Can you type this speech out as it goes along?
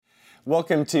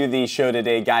Welcome to the show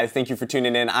today, guys. Thank you for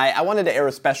tuning in. I wanted to air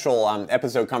a special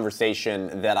episode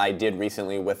conversation that I did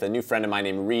recently with a new friend of mine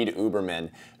named Reed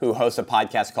Uberman, who hosts a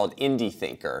podcast called Indie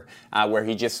Thinker, where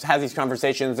he just has these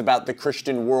conversations about the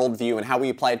Christian worldview and how we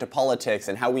apply it to politics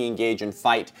and how we engage and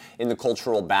fight in the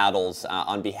cultural battles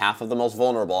on behalf of the most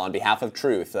vulnerable, on behalf of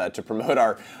truth, to promote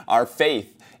our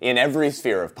faith in every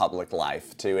sphere of public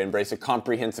life, to embrace a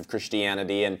comprehensive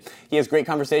Christianity. And he has great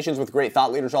conversations with great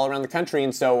thought leaders all around the country.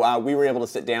 And so we were able to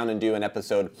sit down and do an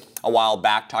episode a while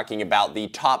back talking about the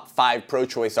top 5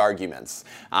 pro-choice arguments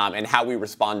and how we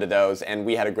respond to those. And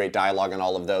we had a great dialogue on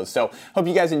all of those. So hope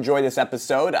you guys enjoy this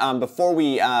episode. Before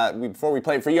we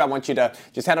play it for you, I want you to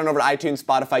just head on over to iTunes,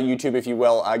 Spotify, YouTube, if you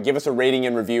will. Give us a rating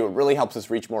and review. It really helps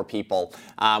us reach more people.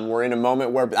 We're in a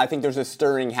moment where I think there's a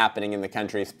stirring happening in the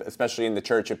country, especially in the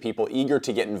church, of people eager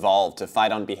to get involved, to fight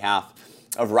on behalf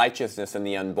of righteousness and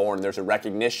the unborn. There's a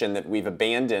recognition that we've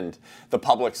abandoned the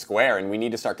public square and we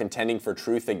need to start contending for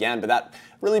truth again. But that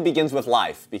really begins with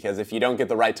life, because if you don't get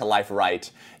the right to life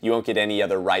right, you won't get any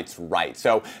other rights right.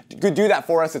 So do that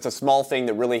for us. It's a small thing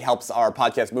that really helps our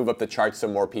podcast move up the charts so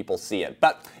more people see it.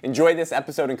 But enjoy this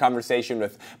episode and conversation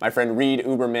with my friend Reed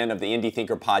Uberman of the Indie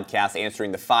Thinker podcast,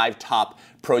 answering the 5 top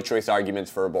pro-choice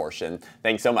arguments for abortion.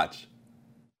 Thanks so much.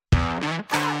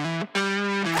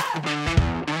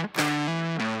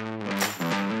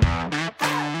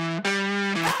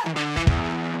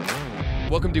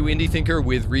 Welcome to Indie Thinker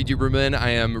with Reed Uberman. I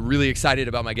am really excited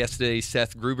about my guest today,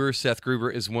 Seth Gruber. Seth Gruber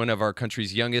is one of our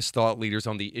country's youngest thought leaders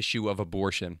on the issue of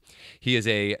abortion. He is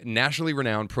a nationally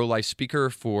renowned pro-life speaker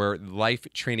for Life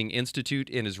Training Institute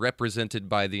and is represented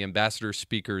by the Ambassador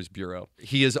Speakers Bureau.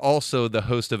 He is also the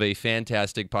host of a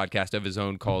fantastic podcast of his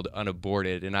own called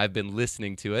Unaborted, and I've been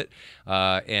listening to it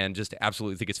and just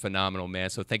absolutely think it's phenomenal, man.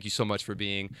 So thank you so much for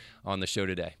being on the show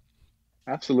today.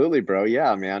 Absolutely, bro.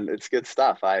 Yeah, man, it's good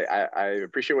stuff. I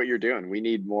appreciate what you're doing. We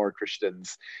need more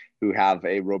Christians who have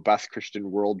a robust Christian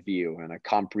worldview and a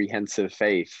comprehensive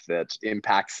faith that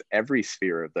impacts every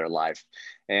sphere of their life.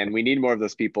 And we need more of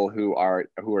those people who are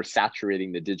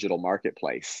saturating the digital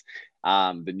marketplace,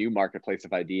 the new marketplace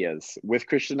of ideas, with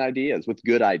Christian ideas, with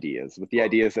good ideas, with the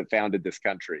ideas that founded this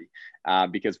country,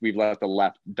 because we've let the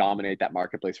left dominate that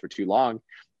marketplace for too long.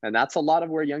 And that's a lot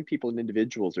of where young people and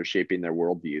individuals are shaping their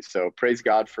worldview. So praise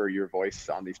God for your voice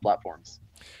on these platforms.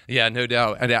 Yeah, no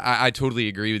doubt. And I totally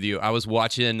agree with you. I was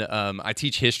watching, I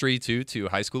teach history too to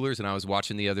high schoolers, and I was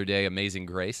watching the other day Amazing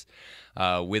Grace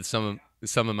with some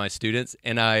of my students.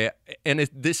 And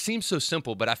this seems so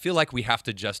simple, but I feel like we have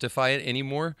to justify it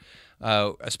anymore.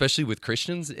 Especially with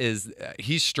Christians, is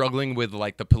he's struggling with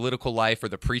like the political life or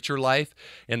the preacher life,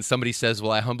 and somebody says,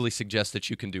 well, I humbly suggest that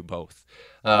you can do both,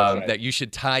 right. That you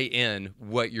should tie in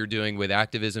what you're doing with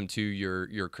activism to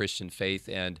your Christian faith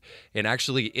and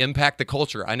actually impact the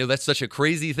culture. I know that's such a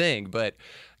crazy thing, but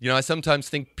I sometimes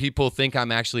think people think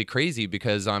I'm actually crazy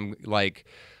because I'm like,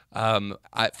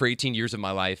 for 18 years of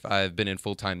my life, I've been in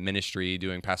full-time ministry,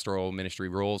 doing pastoral ministry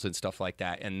roles and stuff like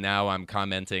that. And now I'm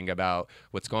commenting about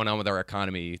what's going on with our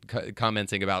economy,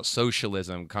 commenting about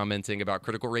socialism, commenting about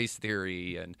critical race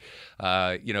theory and,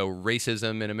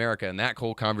 racism in America and that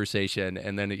whole conversation.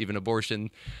 And then even abortion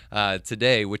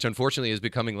today, which unfortunately is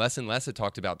becoming less and less a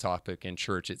talked about topic in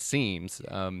church, it seems.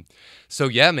 So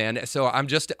yeah, man. So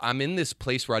I'm in this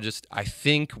place where I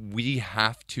think we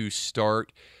have to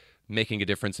start making a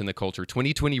difference in the culture.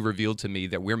 2020 revealed to me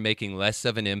that we're making less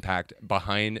of an impact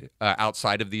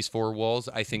outside of these 4 walls,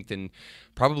 I think, than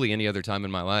probably any other time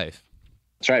in my life.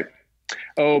 That's right.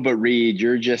 Oh, but Reed,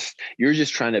 you're just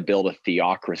trying to build a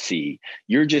theocracy.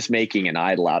 You're just making an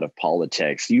idol out of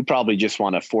politics. You probably just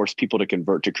want to force people to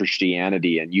convert to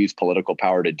Christianity and use political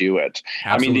power to do it. Absolutely.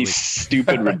 I mean, these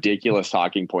stupid, ridiculous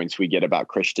talking points we get about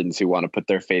Christians who want to put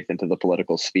their faith into the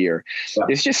political sphere. Yeah.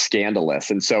 It's just scandalous.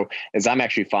 And so, as I'm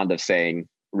actually fond of saying,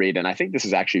 Reed, and I think this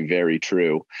is actually very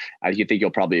true, you think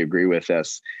you'll probably agree with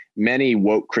this, many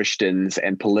woke Christians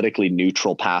and politically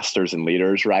neutral pastors and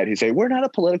leaders, right, who say, we're not a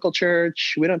political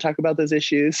church, we don't talk about those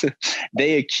issues.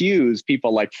 They accuse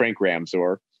people like Frank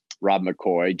Ramsor, Rob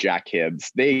McCoy, Jack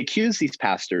Hibbs. They accuse these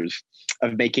pastors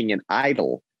of making an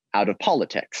idol out of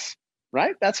politics,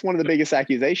 right? That's one of the biggest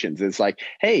accusations. It's like,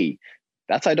 hey,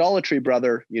 that's idolatry,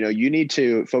 brother. You need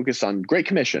to focus on Great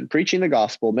Commission, preaching the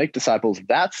gospel, make disciples.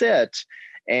 That's it.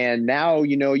 And now,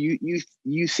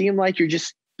 you seem like you're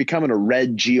just becoming a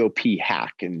red GOP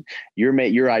hack, and you're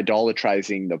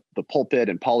idolatrizing the pulpit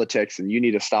and politics, and you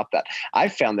need to stop that. I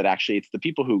found that actually it's the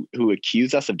people who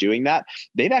accuse us of doing that.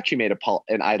 They've actually made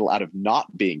an idol out of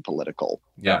not being political.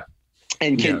 Yeah.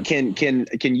 And Yeah.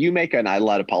 can you make an idol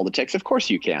out of politics? Of course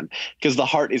you can, because the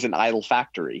heart is an idol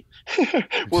factory.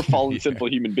 We're fallen, Yeah, simple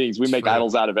human beings. We make true.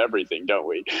 idols out of everything, don't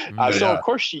we? So of Yeah.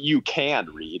 course you can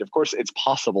read. Of course it's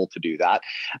possible to do that.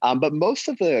 But most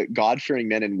of the God-fearing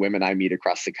men and women I meet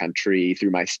across the country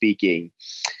through my speaking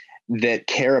that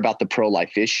care about the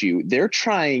pro-life issue, they're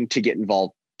trying to get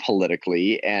involved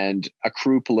politically and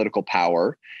accrue political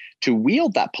power, to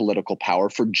wield that political power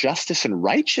for justice and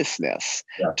righteousness,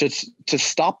 to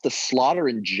stop the slaughter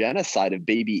and genocide of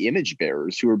baby image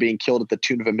bearers who are being killed at the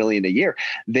tune of 1 million a year.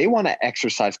 They want to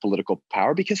exercise political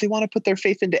power because they want to put their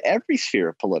faith into every sphere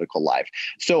of political life.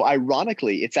 So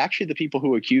ironically, it's actually the people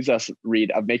who accuse us,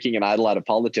 Reed, of making an idol out of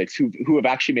politics who have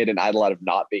actually made an idol out of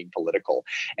not being political.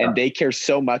 And they care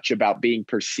so much about being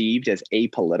perceived as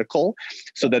apolitical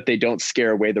so that they don't scare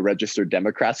away the registered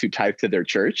Democrats who tithe to their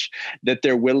church, that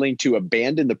they're willing to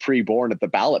abandon the preborn at the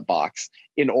ballot box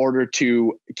in order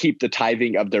to keep the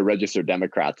tithing of their registered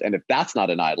Democrats. And if that's not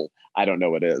an idol, I don't know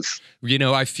what is. You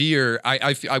know, I fear, I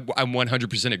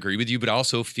 100% agree with you, but I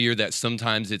also fear that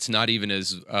sometimes it's not even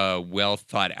as well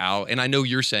thought out. And I know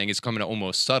you're saying it's coming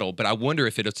almost subtle, but I wonder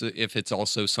if it's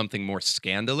also something more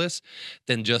scandalous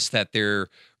than just that they're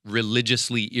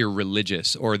religiously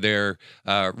irreligious or they're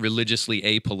religiously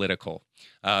apolitical.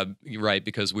 Right,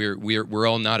 because we're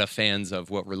all not fans of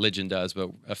what religion does,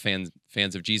 but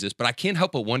fans of Jesus. But I can't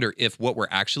help but wonder if what we're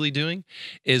actually doing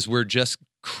is we're just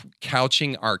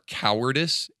couching our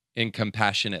cowardice in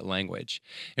compassionate language,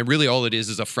 and really all it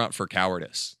is a front for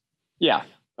cowardice. Yeah,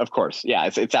 of course. Yeah,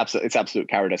 it's absolute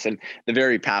cowardice. And the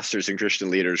very pastors and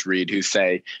Christian leaders, Reed,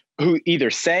 who either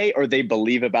say or they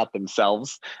believe about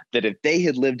themselves that if they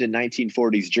had lived in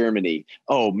 1940s Germany,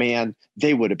 oh man,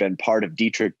 they would have been part of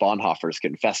Dietrich Bonhoeffer's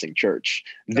confessing church.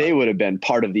 They would have been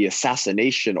part of the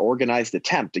assassination organized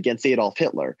attempt against Adolf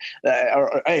Hitler.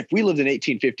 Or if we lived in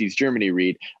 1850s Germany,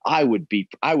 Reed, I would be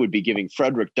giving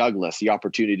Frederick Douglass the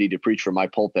opportunity to preach from my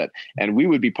pulpit, and we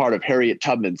would be part of Harriet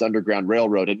Tubman's Underground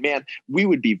Railroad. And man, we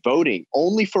would be voting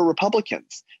only for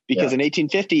Republicans. Because in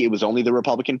 1850, it was only the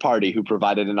Republican Party who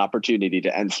provided an opportunity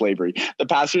to end slavery. The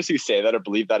pastors who say that or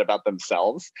believe that about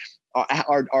themselves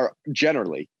are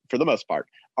generally, for the most part,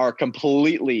 are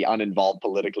completely uninvolved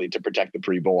politically to protect the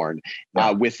preborn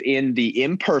within the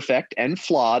imperfect and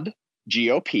flawed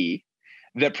GOP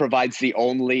that provides the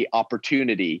only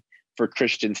opportunity for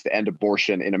Christians to end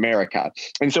abortion in America.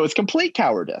 And so it's complete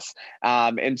cowardice.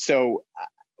 So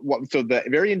the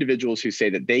very individuals who say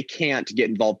that they can't get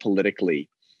involved politically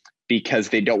because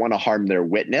they don't want to harm their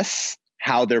witness,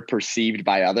 how they're perceived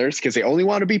by others, because they only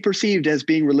want to be perceived as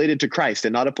being related to Christ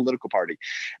and not a political party.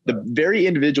 The very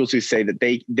individuals who say that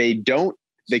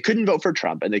they couldn't vote for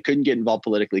Trump and they couldn't get involved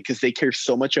politically because they care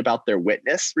so much about their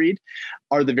witness, Reed,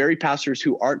 are the very pastors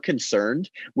who aren't concerned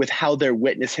with how their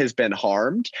witness has been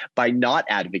harmed by not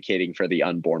advocating for the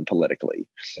unborn politically.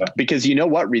 Because you know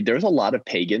what, Reed, there's a lot of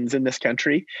pagans in this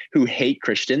country who hate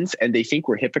Christians and they think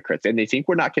we're hypocrites and they think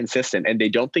we're not consistent and they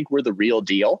don't think we're the real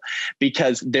deal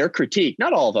because their critique,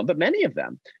 not all of them, but many of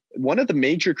them, one of the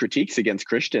major critiques against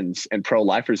Christians and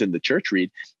pro-lifers in the church,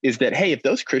 Reed, is that, hey, if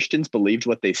those Christians believed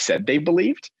what they said they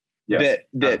believed, that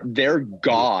their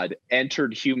God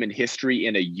entered human history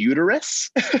in a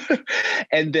uterus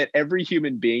and that every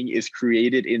human being is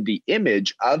created in the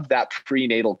image of that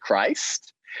prenatal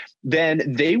Christ, then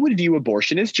they would view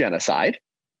abortion as genocide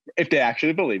if they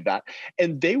actually believe that.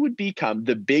 And they would become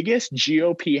the biggest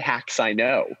GOP hacks I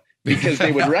know. Because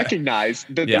they would recognize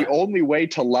that the only way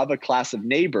to love a class of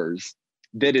neighbors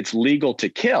that it's legal to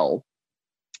kill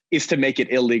is to make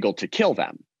it illegal to kill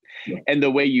them. And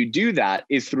the way you do that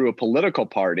is through a political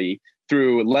party,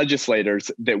 through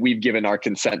legislators that we've given our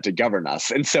consent to govern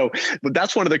us. And so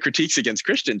that's one of the critiques against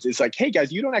Christians is like, hey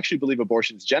guys, you don't actually believe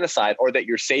abortion is genocide or that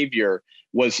your savior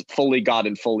was fully God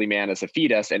and fully man as a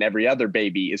fetus and every other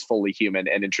baby is fully human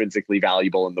and intrinsically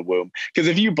valuable in the womb. Because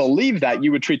if you believe that,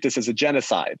 you would treat this as a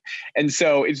genocide. And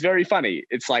so it's very funny.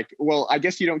 It's like, well, I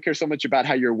guess you don't care so much about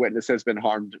how your witness has been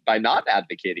harmed by not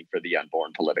advocating for the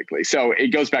unborn politically. So it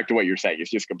goes back to what you're saying.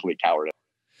 It's just complete cowardice.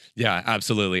 Yeah,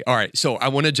 absolutely. All right. So I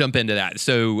want to jump into that.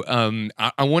 So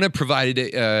I want to provide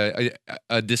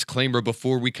a disclaimer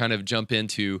before we kind of jump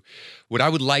into what I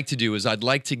would like to do is I'd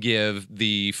like to give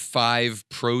the 5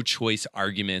 pro-choice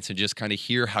arguments and just kind of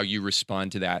hear how you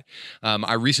respond to that.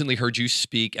 I recently heard you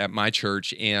speak at my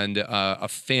church and a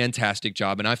fantastic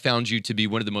job. And I found you to be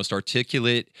one of the most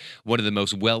articulate, one of the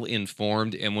most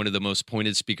well-informed, and one of the most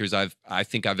pointed speakers I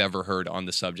think I've ever heard on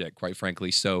the subject, quite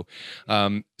frankly. So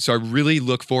I really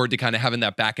look forward forward to kind of having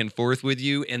that back and forth with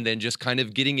you, and then just kind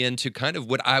of getting into kind of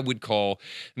what I would call,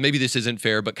 maybe this isn't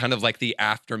fair, but kind of like the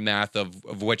aftermath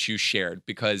of what you shared,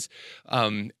 because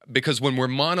when we're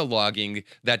monologuing,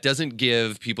 that doesn't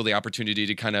give people the opportunity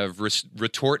to kind of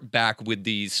retort back with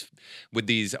these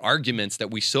arguments that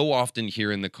we so often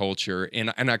hear in the culture,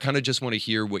 and I kind of just want to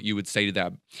hear what you would say to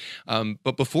that.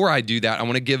 But before I do that, I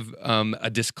want to give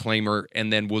a disclaimer,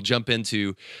 and then we'll jump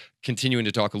into continuing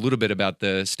to talk a little bit about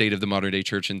the state of the modern day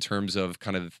church in terms of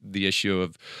kind of the issue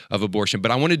of abortion.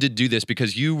 But I wanted to do this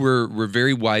because you were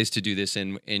very wise to do this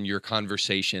in your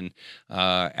conversation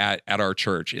at our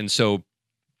church. And so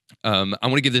I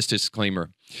want to give this disclaimer.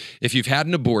 If you've had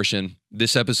an abortion,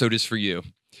 this episode is for you.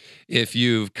 If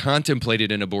you've contemplated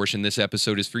an abortion, this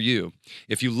episode is for you.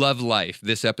 If you love life,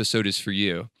 this episode is for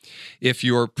you. If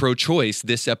you're pro-choice,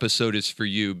 this episode is for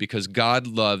you, because God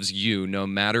loves you no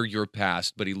matter your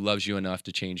past, but he loves you enough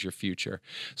to change your future.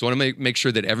 So I want to make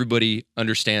sure that everybody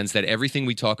understands that everything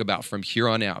we talk about from here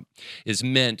on out is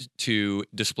meant to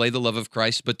display the love of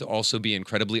Christ, but to also be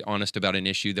incredibly honest about an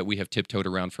issue that we have tiptoed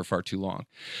around for far too long.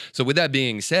 So with that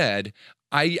being said,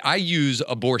 I use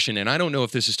abortion, and I don't know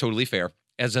if this is totally fair,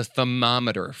 as a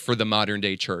thermometer for the modern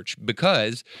day church,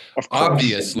 because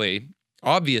obviously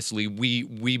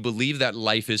we believe that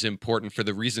life is important for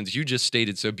the reasons you just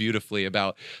stated so beautifully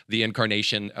about the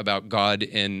incarnation, about God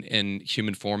in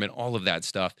human form, and all of that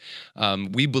stuff.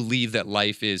 We believe that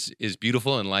life is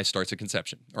beautiful and life starts at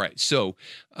conception. All right, so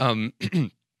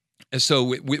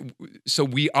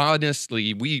we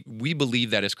honestly we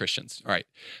believe that as Christians, all right,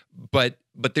 but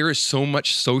there is so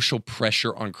much social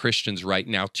pressure on Christians right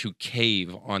now to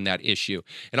cave on that issue,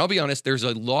 and I'll be honest, there's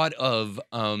a lot of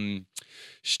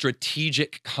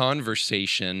strategic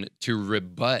conversation to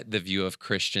rebut the view of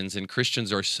Christians, and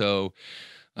Christians are so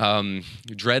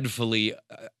dreadfully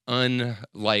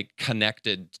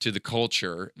connected to the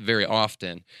culture very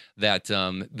often that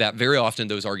very often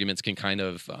those arguments can kind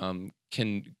of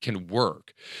can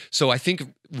work. So I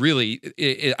think really,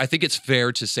 I think it's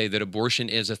fair to say that abortion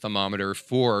is a thermometer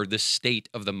for the state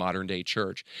of the modern day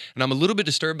church. And I'm a little bit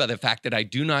disturbed by the fact that I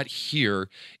do not hear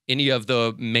any of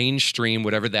the mainstream,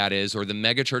 whatever that is, or the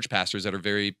mega church pastors that are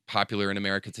very popular in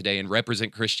America today and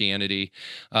represent Christianity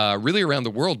really around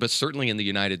the world, but certainly in the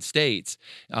United States.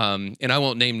 And I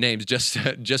won't name names just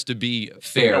to be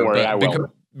fair. Don't worry, I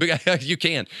will. You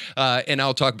can, and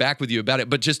I'll talk back with you about it.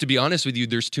 But just to be honest with you,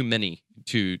 there's too many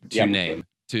to name,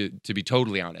 to be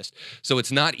totally honest. So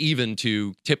it's not even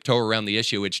to tiptoe around the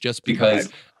issue. It's just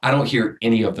because I don't hear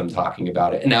any of them talking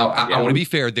about it. And now I want to be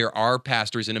fair. There are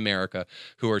pastors in America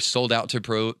who are sold out to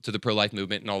the pro-life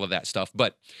movement and all of that stuff.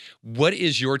 But what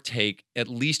is your take, at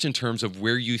least in terms of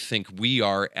where you think we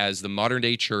are as the modern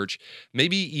day church,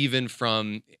 maybe even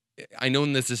from, I know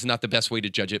this is not the best way to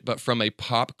judge it, but from a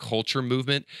pop culture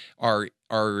movement, our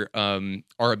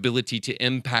ability to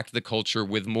impact the culture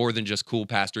with more than just cool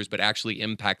pastors, but actually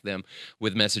impact them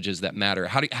with messages that matter.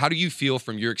 How do you feel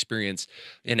from your experience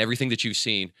and everything that you've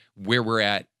seen where we're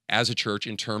at as a church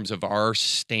in terms of our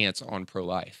stance on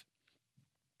pro-life?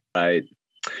 Right.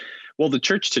 Well, the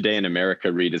church today in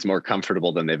America, Reed, is more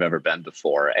comfortable than they've ever been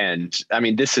before. And I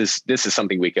mean, this is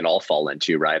something we can all fall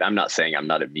into, right? I'm not saying I'm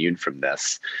not immune from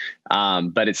this,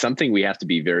 but it's something we have to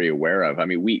be very aware of. I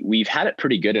mean, we've had it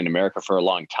pretty good in America for a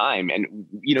long time. And,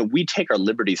 we take our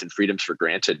liberties and freedoms for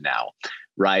granted now,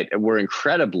 right? And we're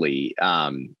incredibly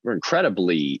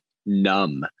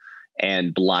numb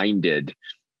and blinded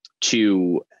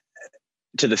to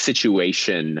the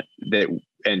situation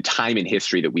and time in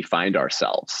history that we find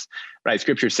ourselves, right?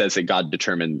 Scripture says that God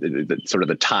determined the sort of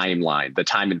the timeline, the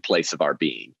time and place of our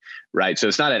being, right? So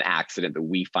it's not an accident that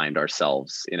we find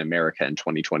ourselves in America in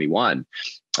 2021.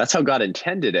 That's how God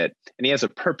intended it. And he has a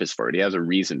purpose for it. He has a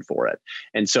reason for it.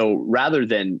 And so rather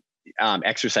than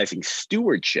exercising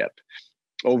stewardship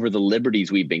over the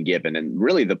liberties we've been given and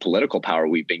really the political power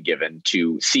we've been given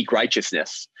to seek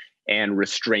righteousness and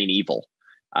restrain evil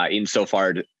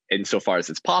insofar as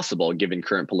it's possible, given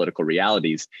current political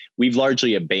realities, we've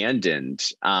largely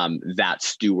abandoned that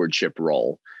stewardship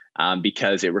role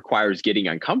because it requires getting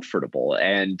uncomfortable,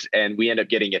 and we end up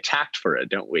getting attacked for it,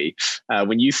 don't we?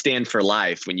 When you stand for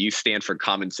life, when you stand for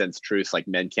common sense truths like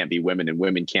men can't be women and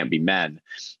women can't be men,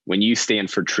 when you stand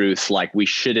for truths like we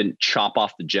shouldn't chop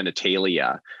off the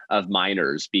genitalia of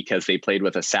minors because they played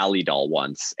with a Sally doll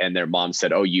once and their mom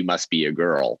said, "Oh, you must be a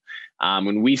girl."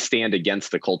 When we stand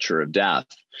against the culture of death,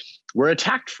 we're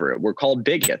attacked for it. We're called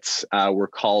bigots. We're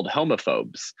called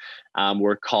homophobes.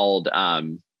 We're called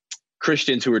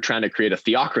Christians who are trying to create a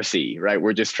theocracy, right?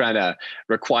 We're just trying to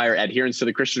require adherence to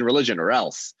the Christian religion or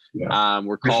else.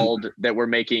 We're called that we're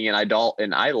making an idol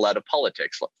out of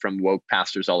politics from woke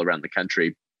pastors all around the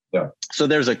country. Yeah. So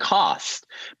there's a cost,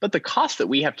 but the cost that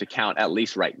we have to count, at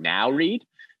least right now, Reed,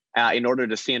 in order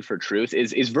to stand for truth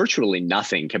is virtually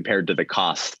nothing compared to the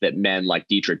cost that men like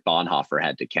Dietrich Bonhoeffer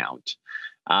had to count.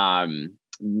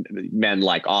 Men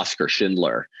like Oskar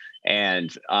Schindler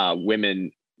and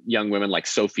young women like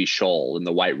Sophie Scholl in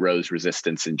the White Rose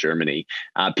resistance in Germany,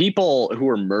 people who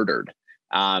were murdered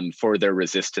for their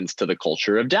resistance to the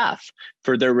culture of death,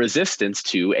 for their resistance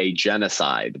to a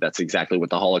genocide. That's exactly what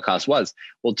the Holocaust was.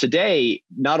 Well, today,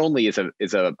 not only is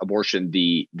abortion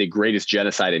the greatest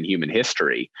genocide in human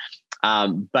history,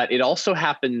 but it also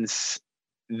happens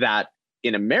that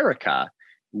in America,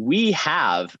 we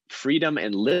have freedom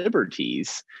and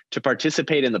liberties to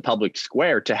participate in the public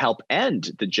square to help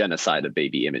end the genocide of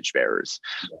baby image bearers.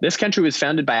 This country was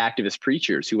founded by activist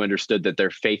preachers who understood that their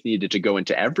faith needed to go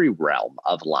into every realm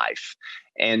of life.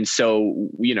 And so,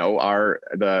 our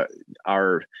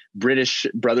British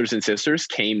brothers and sisters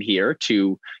came here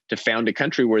to found a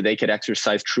country where they could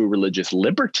exercise true religious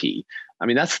liberty. I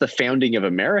mean, that's the founding of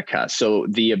America. So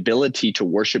the ability to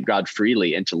worship God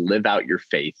freely and to live out your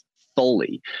faith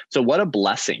fully. So what a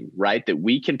blessing, right? That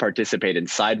we can participate in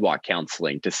sidewalk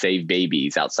counseling to save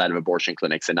babies outside of abortion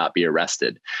clinics and not be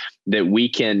arrested, that we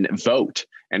can vote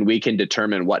and we can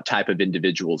determine what type of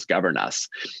individuals govern us.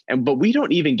 But we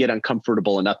don't even get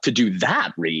uncomfortable enough to do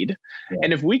that, Reed. Yeah.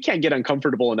 And if we can't get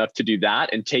uncomfortable enough to do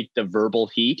that and take the verbal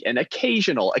heat and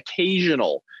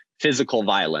occasional physical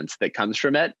violence that comes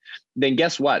from it, then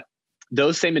guess what?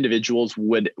 Those same individuals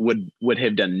would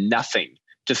have done nothing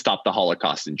to stop the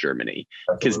Holocaust in Germany,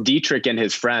 because Dietrich and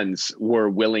his friends were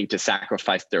willing to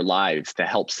sacrifice their lives to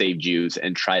help save Jews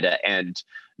and try to end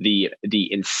the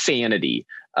insanity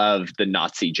of the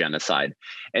Nazi genocide.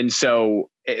 And so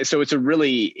it's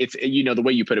the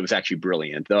way you put it was actually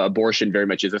brilliant. The abortion very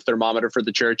much is a thermometer for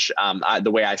the church.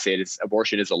 The way I say it is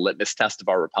abortion is a litmus test of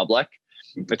our republic.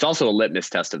 It's also a litmus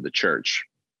test of the church,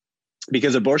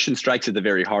 because abortion strikes at the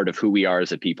very heart of who we are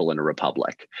as a people in a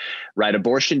republic, right?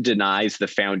 Abortion denies the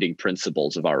founding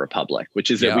principles of our republic, which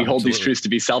is that we hold these truths to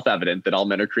be self-evident, that all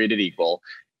men are created equal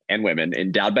and women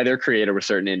endowed by their creator with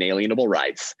certain inalienable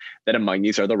rights, that among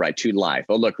these are the right to life.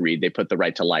 Oh, look, Reed, they put the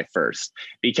right to life first,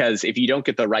 because if you don't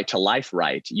get the right to life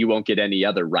right, you won't get any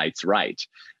other rights right.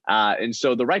 And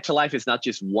so the right to life is not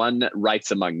just one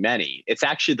rights among many. It's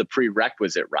actually the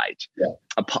prerequisite right,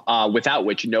 without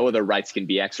which no other rights can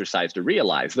be exercised or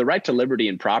realized. The right to liberty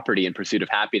and property and pursuit of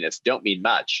happiness don't mean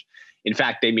much. In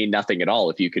fact, they mean nothing at all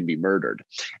if you can be murdered.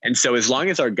 And so as long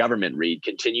as our government, Reed,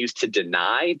 continues to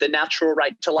deny the natural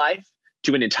right to life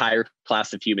to an entire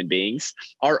class of human beings,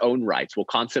 our own rights will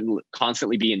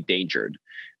constantly be endangered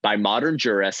by modern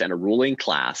jurists and a ruling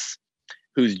class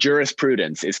whose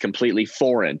jurisprudence is completely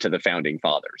foreign to the founding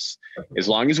fathers. As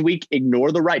long as we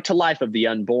ignore the right to life of the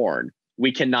unborn,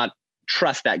 we cannot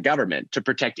trust that government to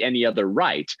protect any other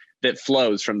right that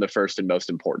flows from the first and most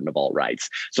important of all rights.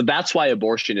 So that's why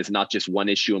abortion is not just one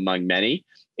issue among many.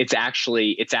 It's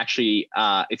actually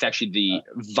the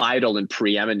vital and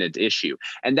preeminent issue.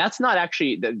 And that's not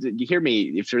actually, you hear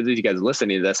me, if for these guys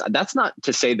listening to this, that's not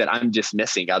to say that I'm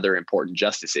dismissing other important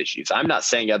justice issues. I'm not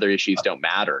saying other issues don't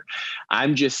matter.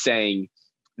 I'm just saying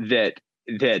that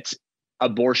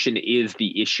abortion is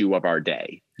the issue of our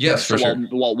day. Yes, for sure.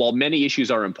 While many issues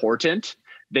are important,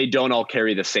 they don't all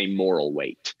carry the same moral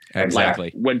weight. Exactly.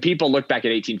 Like when people look back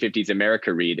at 1850s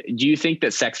America, Reed, do you think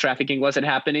that sex trafficking wasn't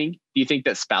happening? Do you think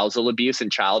that spousal abuse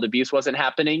and child abuse wasn't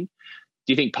happening?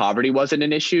 Do you think poverty wasn't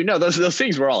an issue? No, those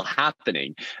things were all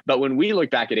happening. But when we look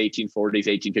back at 1840s,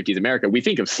 1850s America, we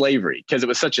think of slavery because it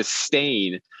was such a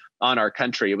stain on our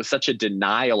country. It was such a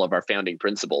denial of our founding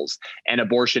principles. And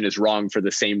abortion is wrong for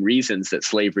the same reasons that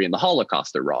slavery and the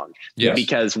Holocaust are wrong. Yes.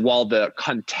 Because while the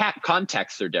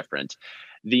contexts are different,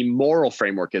 the moral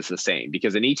framework is the same,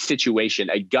 because in each situation,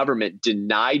 a government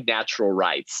denied natural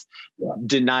rights,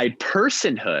 denied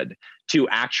personhood to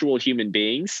actual human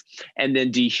beings, and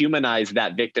then dehumanized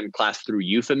that victim class through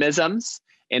euphemisms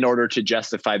in order to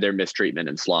justify their mistreatment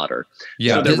and slaughter.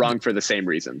 Yeah, so they're wrong for the same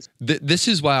reasons. This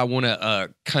is why I want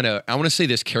to say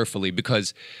this carefully,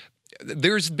 because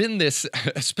there's been this,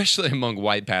 especially among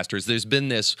white pastors, there's been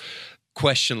this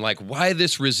question like, why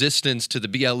this resistance to the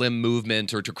BLM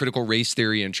movement or to critical race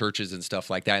theory in churches and stuff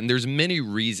like that? And there's many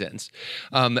reasons.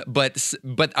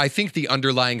 But I think the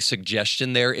underlying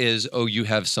suggestion there is, you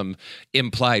have some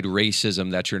implied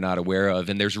racism that you're not aware of.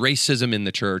 And there's racism in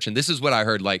the church. And this is what I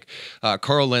heard, like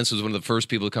Carl Lentz was one of the first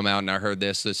people to come out, and I heard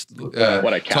this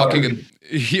what a coward.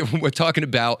 we're talking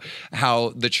about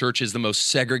how the church is the most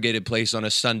segregated place on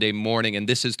a Sunday morning, and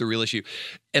this is the real issue.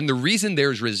 And the reason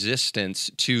there's resistance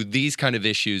to these kind of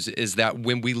issues is that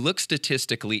when we look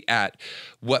statistically at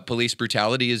what police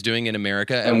brutality is doing in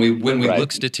America, and when we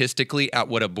look statistically at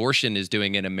what abortion is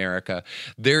doing in America,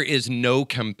 there is no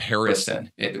comparison.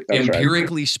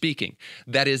 Empirically speaking,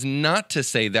 that is not to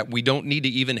say that we don't need to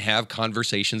even have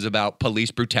conversations about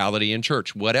police brutality in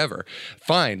church, whatever.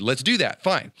 Fine, let's do that.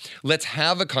 Fine. Let's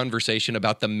have a conversation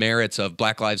about the merits of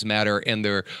Black Lives Matter and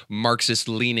their Marxist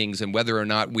leanings and whether or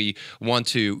not we want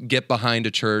to get behind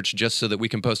a church just so that we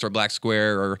can post our black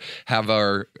square or have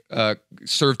our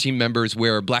serve team members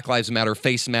wear Black Lives Matter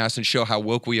face masks and show how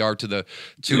woke we are to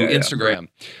Instagram.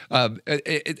 Right.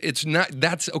 It's not,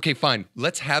 that's okay, fine.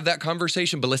 Let's have that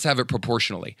conversation, but let's have it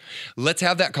proportionally. Let's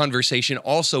have that conversation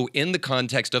also in the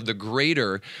context of the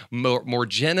greater, more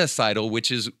genocidal,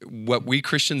 which is what we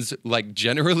Christians like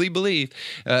generally believe,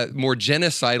 more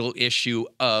genocidal issue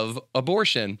of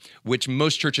abortion, which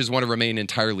most churches want to remain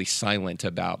entirely silent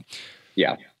about.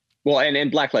 Yeah. Well,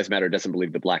 and Black Lives Matter doesn't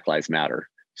believe that Black Lives Matter.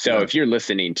 So if you're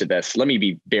listening to this, let me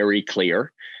be very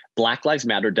clear. Black Lives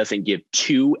Matter doesn't give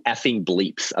two effing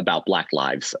bleeps about Black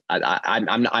lives. I'm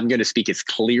going to speak as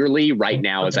clearly right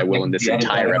now as I will in this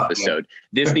entire episode.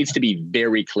 This needs to be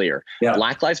very clear. Yeah.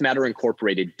 Black Lives Matter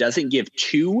Incorporated doesn't give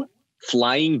two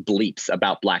flying bleeps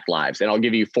about Black lives. And I'll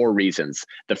give you 4 reasons.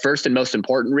 The first and most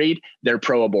important, Reed, they're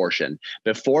pro-abortion.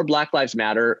 Before Black Lives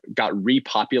Matter got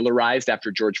repopularized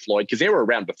after George Floyd, because they were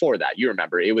around before that, you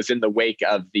remember, it was in the wake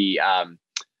of the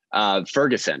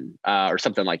Ferguson or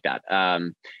something like that.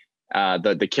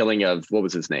 The killing of, what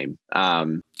was his name?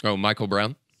 Michael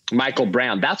Brown. Michael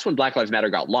Brown. That's when Black Lives Matter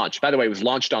got launched. By the way, it was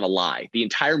launched on a lie. The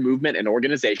entire movement and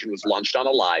organization was launched on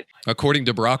a lie. According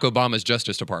to Barack Obama's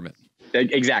Justice Department.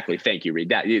 Exactly. Thank you, Reed.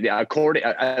 That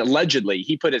allegedly,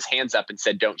 he put his hands up and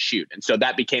said, "Don't shoot." And so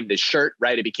that became this shirt,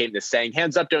 right? It became this saying,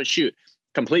 "Hands up, don't shoot."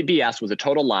 Complete BS, was a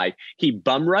total lie. He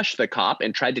bum rushed the cop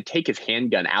and tried to take his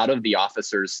handgun out of the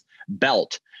officer's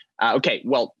belt. Okay,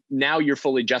 well, now you're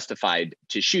fully justified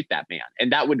to shoot that man.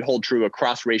 And that would hold true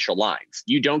across racial lines.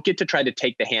 You don't get to try to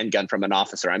take the handgun from an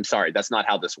officer. I'm sorry, that's not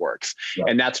how this works. Right.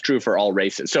 And that's true for all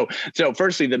races. So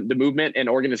firstly, the movement and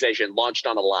organization launched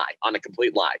on a lie, on a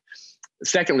complete lie.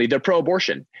 Secondly, they're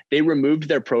pro-abortion. They removed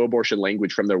their pro-abortion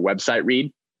language from their website,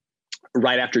 Reed,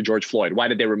 right after George Floyd. Why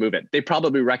did they remove it? They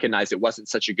probably recognized it wasn't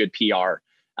such a good PR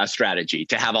strategy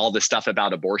to have all this stuff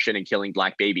about abortion and killing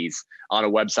Black babies on a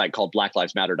website called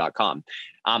blacklivesmatter.com.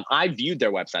 I viewed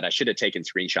their website. I should have taken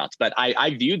screenshots, but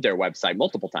I viewed their website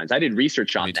multiple times. I did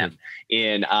research on them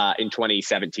in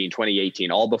 2017,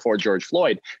 2018, all before George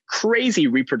Floyd. Crazy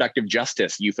reproductive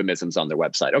justice euphemisms on their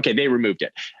website. Okay, they removed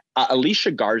it.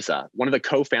 Alicia Garza, one of the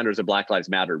co-founders of Black Lives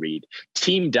Matter, Reed,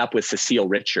 teamed up with Cecile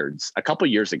Richards a couple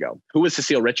years ago. Who was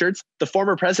Cecile Richards? The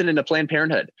former president of Planned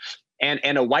Parenthood.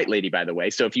 And a white lady, by the way.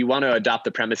 So if you want to adopt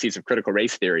the premises of critical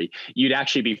race theory, you'd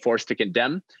actually be forced to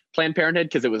condemn Planned Parenthood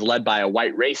because it was led by a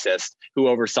white racist who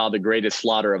oversaw the greatest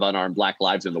slaughter of unarmed Black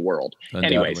lives in the world.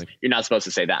 Anyways, you're not supposed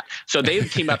to say that. So they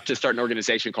team up to start an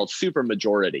organization called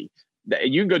Supermajority.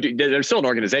 You can go to, there's still an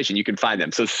organization, you can find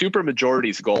them. So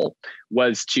Supermajority's goal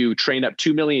was to train up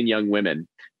 2 million young women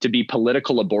to be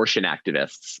political abortion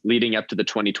activists leading up to the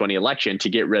 2020 election to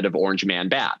get rid of Orange Man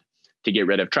Bad, to get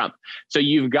rid of Trump. So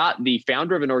you've got the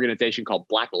founder of an organization called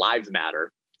Black Lives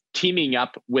Matter teaming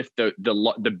up with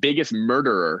the biggest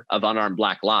murderer of unarmed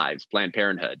Black lives, Planned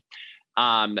Parenthood,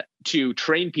 to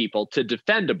train people to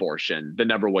defend abortion, the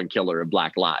number one killer of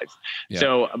Black lives. Yeah.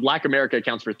 So Black America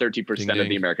accounts for 13% of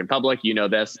the American public. You know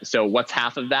this. So what's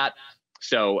half of that?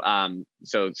 So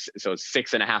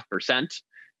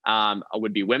 6.5%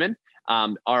 would be women.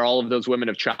 Are all of those women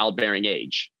of childbearing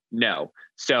age? No.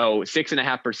 So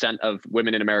 6.5% of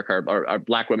women in America are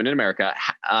Black women in America.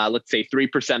 Let's say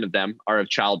 3% of them are of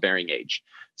childbearing age.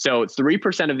 So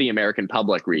 3% of the American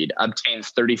public, Reed,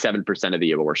 obtains 37% of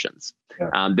the abortions.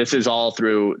 Yeah. This is all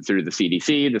through the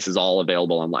CDC. This is all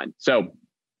available online. So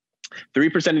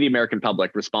 3% of the American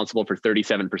public responsible for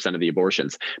 37% of the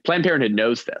abortions. Planned Parenthood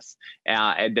knows this,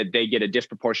 and that they get a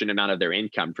disproportionate amount of their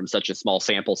income from such a small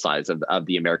sample size of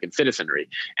the American citizenry.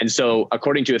 And so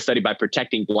according to a study by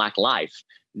Protecting Black Life,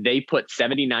 they put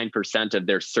 79% of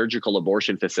their surgical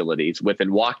abortion facilities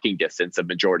within walking distance of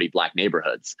majority Black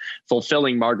neighborhoods,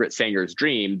 fulfilling Margaret Sanger's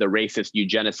dream, the racist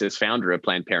eugenicist founder of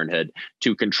Planned Parenthood,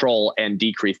 to control and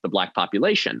decrease the Black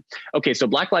population. Okay, so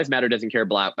Black Lives Matter doesn't care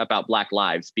about Black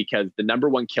lives because the number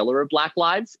one killer of Black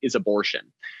lives is abortion.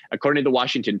 According to the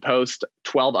Washington Post,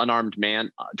 12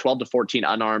 to 14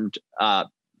 unarmed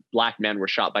black men were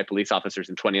shot by police officers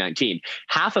in 2019.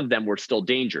 Half of them were still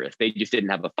dangerous. They just didn't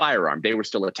have a firearm. They were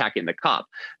still attacking the cop.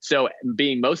 So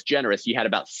being most generous, you had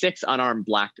about 6 unarmed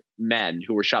black men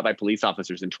who were shot by police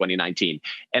officers in 2019.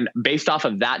 And based off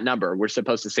of that number, we're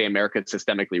supposed to say America is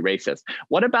systemically racist.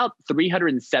 What about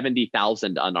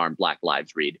 370,000 unarmed black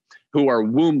lives, Reed, who are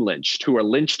womb lynched, who are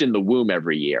lynched in the womb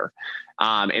every year?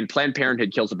 And Planned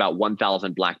Parenthood kills about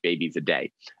 1,000 black babies a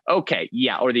day. Okay,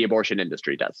 yeah, or the abortion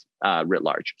industry does, writ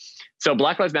large. So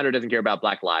Black Lives Matter doesn't care about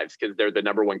black lives because they're the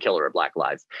number one killer of black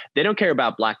lives. They don't care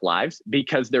about black lives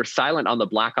because they're silent on the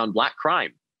black on black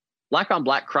crime. Black on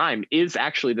black crime is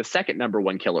actually the second number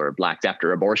one killer of blacks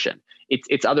after abortion.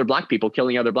 It's other black people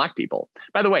killing other black people.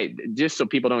 By the way, just so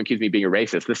people don't accuse me of being a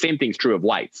racist, the same thing's true of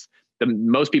whites. The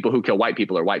most people who kill white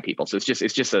people are white people. So it's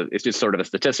just sort of a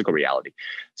statistical reality.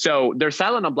 So they're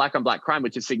silent on black crime,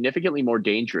 which is significantly more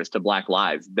dangerous to black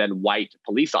lives than white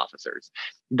police officers.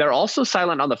 They're also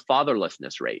silent on the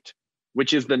fatherlessness rate,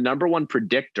 which is the number one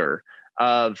predictor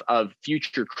of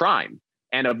future crime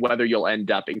and of whether you'll end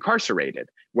up incarcerated.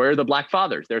 Where are the black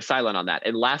fathers? They're silent on that.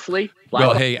 And lastly,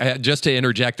 hey, just to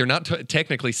interject, they're not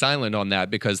technically silent on that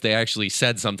because they actually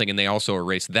said something and they also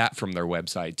erased that from their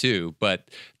website too. But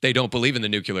they don't believe in the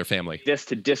nuclear family. This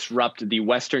to disrupt the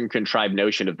Western contrived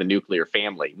notion of the nuclear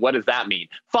family. What does that mean?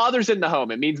 Fathers in the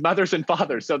home. It means mothers and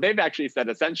fathers. So they've actually said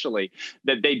essentially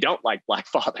that they don't like black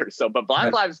fathers. So, but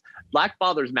black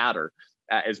fathers matter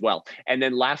as well. And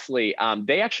then lastly,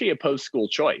 they actually oppose school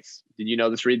choice. Did you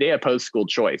know this, Reed? They oppose school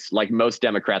choice like most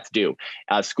Democrats do.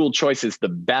 School choice is the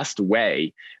best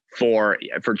way for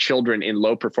children in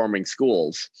low performing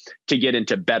schools to get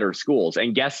into better schools.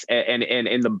 And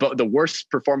the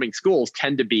worst performing schools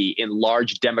tend to be in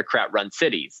large Democrat run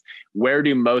cities. Where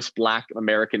do most black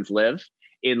Americans live?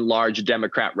 In large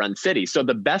Democrat run cities. So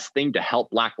the best thing to help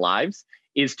black lives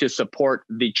is to support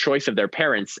the choice of their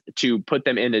parents to put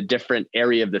them in a different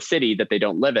area of the city that they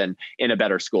don't live in a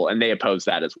better school. And they oppose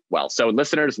that as well. So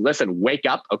listeners, listen, wake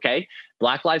up, okay?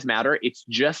 Black Lives Matter, it's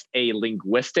just a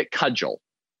linguistic cudgel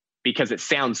because it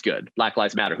sounds good. Black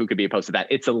Lives Matter, who could be opposed to that?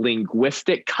 It's a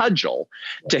linguistic cudgel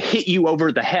to hit you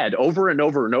over the head over and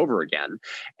over and over again.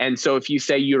 And so if you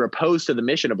say you're opposed to the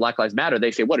mission of Black Lives Matter, they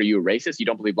say, what, are you a racist? You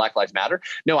don't believe Black Lives Matter?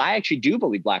 No, I actually do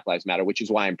believe Black Lives Matter, which is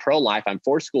why I'm pro-life. I'm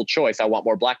for school choice. I want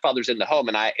more black fathers in the home.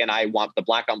 And I want the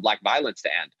black on black violence to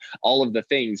end. All of the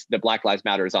things that Black Lives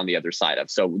Matter is on the other side of.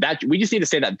 So that we just need to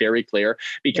say that very clear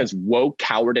because woke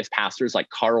cowardice pastors like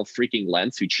Carl freaking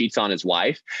Lentz, who cheats on his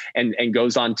wife and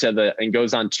goes on to the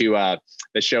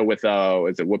show with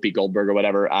is it Whoopi Goldberg or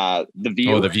whatever, The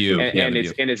View. Oh, The View. And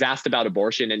is asked about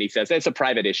abortion, and he says it's a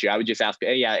private issue. I would just ask,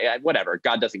 yeah, whatever.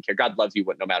 God doesn't care. God loves you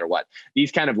no matter what.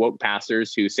 These kind of woke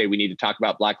pastors who say we need to talk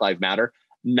about Black Lives Matter,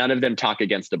 none of them talk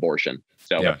against abortion.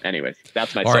 So, anyways,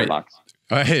 that's my soapbox.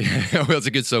 Well, it's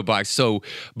a good soapbox. So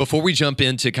before we jump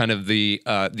into kind of the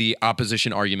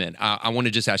opposition argument, I want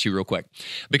to just ask you real quick,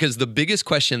 because the biggest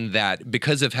question that,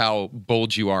 because of how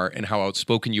bold you are and how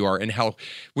outspoken you are and how,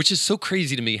 which is so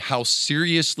crazy to me, how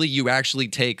seriously you actually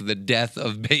take the death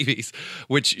of babies,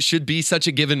 which should be such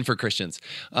a given for Christians.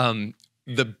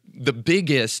 The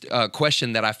biggest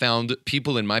question that I found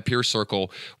people in my peer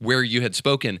circle where you had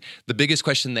spoken, the biggest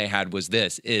question they had was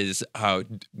this, is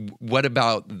what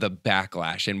about the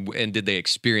backlash and did they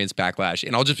experience backlash?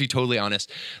 And I'll just be totally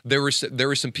honest. There were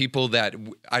some people that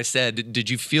I said, did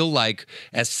you feel like,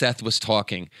 as Seth was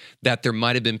talking, that there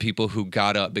might have been people who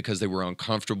got up because they were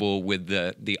uncomfortable with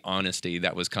the honesty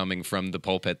that was coming from the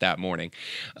pulpit that morning?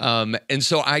 And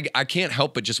so I can't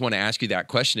help but just want to ask you that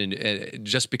question, and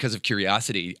just because of curiosity.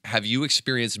 Have you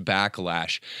experienced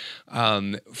backlash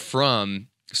from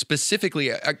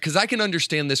specifically, because I can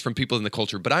understand this from people in the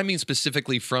culture, but I mean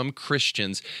specifically from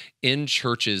Christians in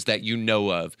churches that you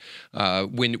know of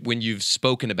when you've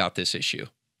spoken about this issue?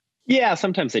 Yeah,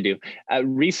 sometimes I do.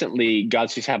 Recently,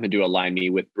 God's just happened to align me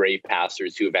with brave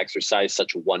pastors who have exercised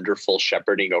such wonderful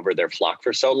shepherding over their flock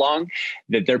for so long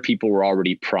that their people were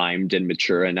already primed and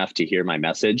mature enough to hear my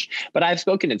message. But I've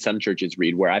spoken in some churches,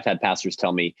 Reed, where I've had pastors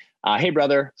tell me, hey,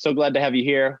 brother, so glad to have you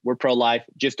here. We're pro-life.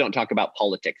 Just don't talk about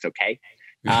politics, okay?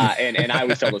 And I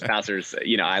always tell those pastors,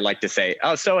 I like to say,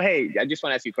 oh, so, hey, I just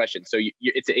want to ask you a question. So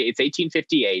it's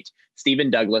 1858.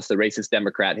 Stephen Douglas, the racist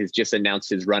Democrat, has just announced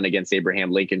his run against Abraham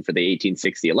Lincoln for the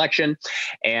 1860 election.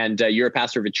 And you're a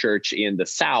pastor of a church in the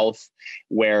South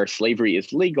where slavery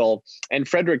is legal. And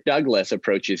Frederick Douglass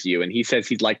approaches you and he says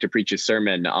he'd like to preach a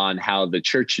sermon on how the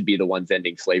church should be the ones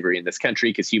ending slavery in this country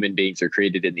because human beings are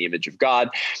created in the image of God.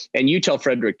 And you tell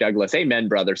Frederick Douglass, amen,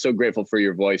 brother. So grateful for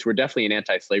your voice. We're definitely an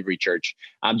anti-slavery church.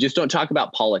 Just don't talk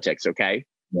about politics, okay?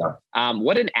 Yeah.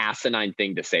 What an asinine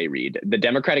thing to say, Reed. The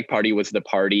Democratic Party was the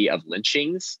party of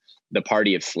lynchings, the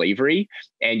party of slavery,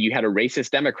 and you had a racist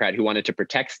Democrat who wanted to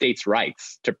protect states'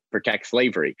 rights, to protect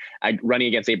slavery, running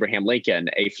against Abraham Lincoln,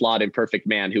 a flawed, imperfect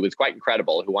man who was quite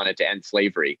incredible, who wanted to end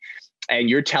slavery. And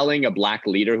you're telling a black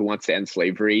leader who wants to end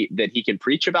slavery that he can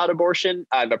preach about abortion,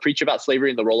 preach about slavery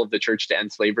and the role of the church to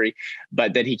end slavery,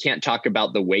 but that he can't talk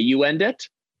about the way you end it,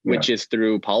 which is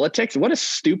through politics. What a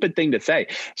stupid thing to say.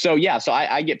 So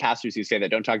I get pastors who say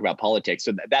that don't talk about politics.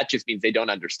 So that just means they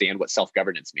don't understand what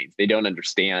self-governance means. They don't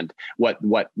understand what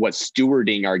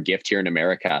stewarding our gift here in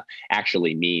America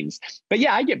actually means. But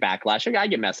yeah, I get backlash. I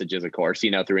get messages, of course, through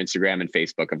Instagram and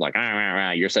Facebook of like,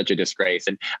 you're such a disgrace.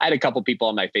 And I had a couple people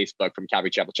on my Facebook from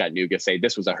Calvary Chapel Chattanooga say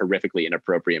this was a horrifically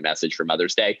inappropriate message for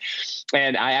Mother's Day.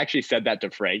 And I actually said that to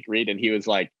Frank Reed, and he was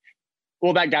like,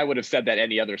 well, that guy would have said that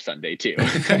any other Sunday too.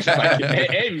 Like,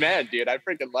 amen, dude. I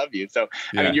freaking love you. So,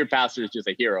 I mean, your pastor is just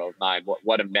a hero of mine.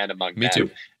 What a man among men. Me too.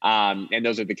 And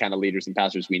those are the kind of leaders and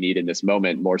pastors we need in this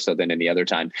moment, more so than any other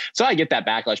time. So I get that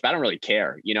backlash, but I don't really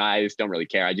care. I just don't really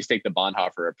care. I just take the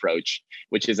Bonhoeffer approach,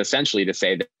 which is essentially to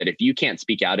say that if you can't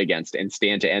speak out against and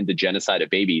stand to end the genocide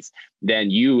of babies, then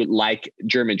you, like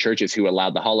German churches who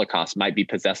allowed the Holocaust, might be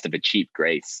possessed of a cheap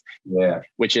grace. Yeah.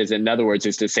 Which is, in other words,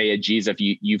 is to say a Jesus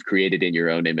you've created in your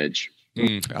own image.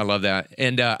 I love that.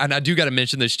 And I do got to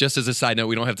mention this just as a side note.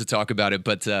 We don't have to talk about it,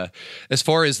 but as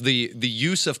far as the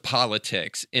use of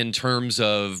politics in terms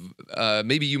of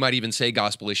maybe you might even say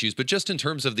gospel issues, but just in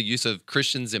terms of the use of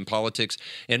Christians in politics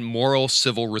and moral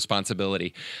civil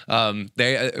responsibility,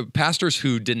 pastors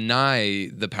who deny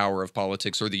the power of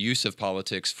politics or the use of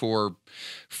politics for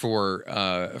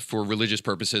religious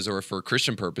purposes or for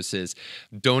Christian purposes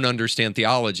don't understand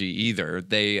theology either.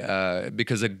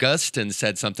 Because Augustine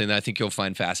said something that I think you'll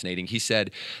find fascinating. He said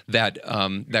that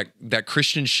that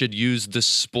Christians should use the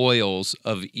spoils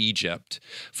of Egypt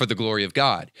for the glory of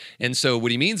God. And so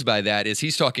what he means by that is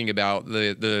he's talking about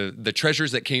the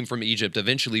treasures that came from Egypt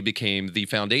eventually became the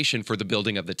foundation for the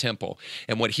building of the temple.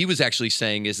 And what he was actually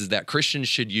saying is that Christians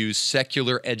should use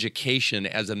secular education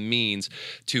as a means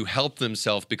to help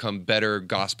themselves become better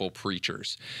gospel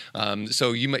preachers.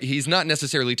 So he's not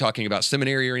necessarily talking about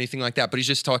seminary or anything like that, but he's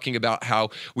just talking about how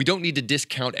we don't need to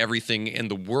discount everything in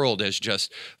the world as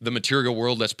just the material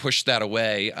world. Let's push that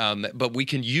away. But we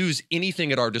can use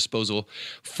anything at our disposal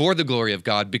for the glory of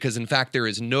God, because in fact, there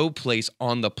is no place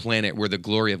on the planet where the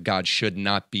glory of God should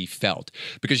not be felt.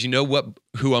 Because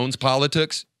who owns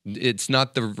politics? It's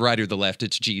not the right or the left,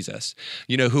 it's Jesus.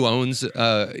 Who owns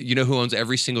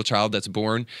every single child that's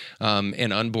born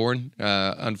and unborn,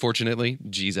 unfortunately?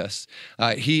 Jesus.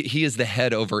 He is the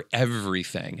head over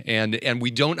everything. And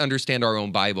we don't understand our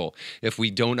own Bible if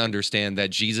we don't understand that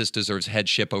Jesus deserves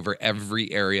headship over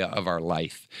every area of our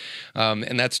life.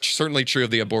 And that's certainly true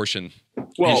of the abortion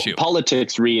issue.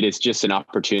 Politics, Reed, is just an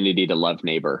opportunity to love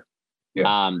neighbor.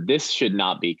 Yeah. This should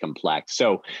not be complex.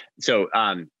 So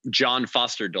John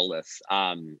Foster Dulles,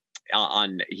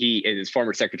 he is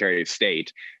former Secretary of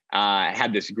State,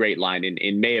 had this great line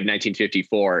in May of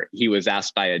 1954. He was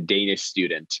asked by a Danish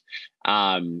student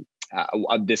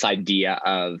of this idea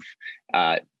of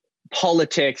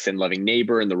politics and loving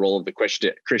neighbor and the role of the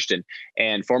Christian.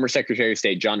 And former Secretary of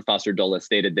State John Foster Dulles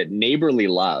stated that neighborly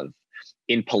love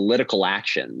in political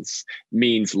actions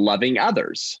means loving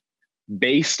others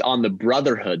based on the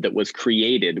brotherhood that was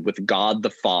created with God the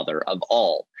Father of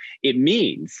all. It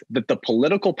means that the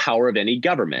political power of any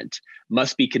government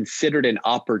must be considered an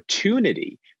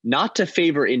opportunity not to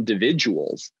favor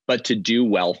individuals, but to do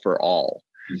well for all.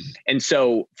 Mm-hmm. And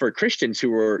so for Christians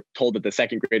who were told that the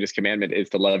second greatest commandment is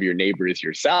to love your neighbor as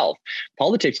yourself,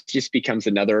 politics just becomes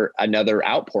another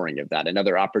outpouring of that,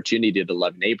 another opportunity to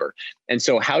love neighbor. And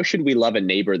so how should we love a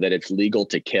neighbor that it's legal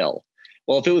to kill?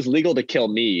 Well, if it was legal to kill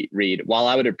me, Reed, while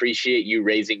I would appreciate you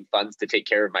raising funds to take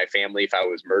care of my family if I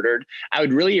was murdered, I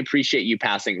would really appreciate you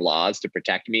passing laws to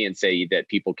protect me and say that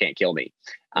people can't kill me.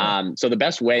 So the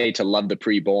best way to love the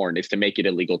preborn is to make it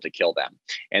illegal to kill them.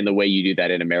 And the way you do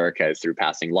that in America is through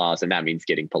passing laws, and that means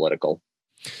getting political.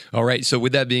 All right. So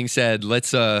with that being said,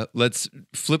 let's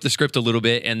flip the script a little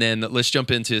bit, and then let's jump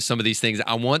into some of these things.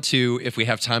 I want to, if we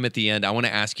have time at the end, I want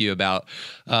to ask you about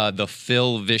the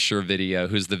Phil Vischer video,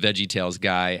 who's the VeggieTales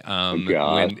guy,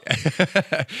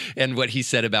 and what he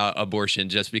said about abortion,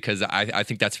 just because I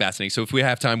think that's fascinating. So if we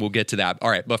have time, we'll get to that. All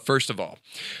right. But first of all,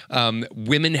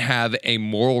 women have a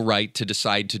moral right to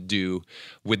decide to do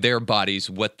with their bodies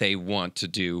what they want to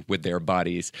do with their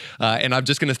bodies. And I'm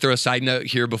just going to throw a side note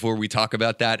here before we talk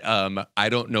about that. I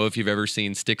don't know if you've ever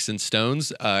seen Sticks and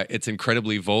Stones. It's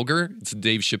incredibly vulgar. It's a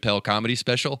Dave Chappelle comedy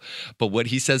special. But what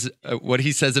he says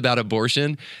about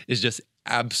abortion is just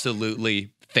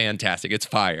absolutely fantastic. It's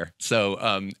fire. So,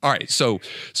 all right.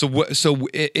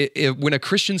 When a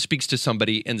Christian speaks to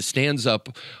somebody and stands up,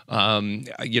 on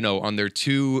their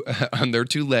two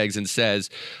legs and says,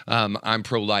 "I'm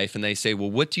pro-life," and they say,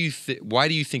 "Well, why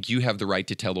do you think you have the right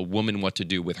to tell a woman what to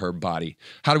do with her body?"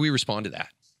 How do we respond to that?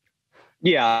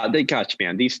 Yeah, they got you,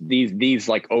 man. These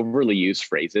like overly used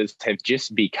phrases have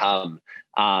just become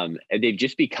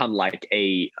like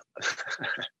a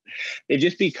they've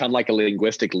just become like a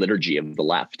linguistic liturgy of the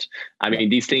left. I mean,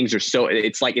 these things are so,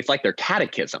 it's like their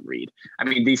catechism, Reed. I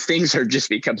mean, these things are just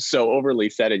become so overly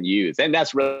said and used. And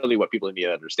that's really what people need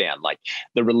to understand. Like,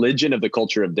 the religion of the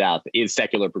culture of death is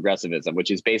secular progressivism, which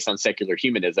is based on secular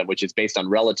humanism, which is based on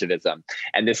relativism.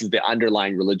 And this is the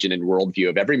underlying religion and worldview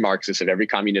of every Marxist, of every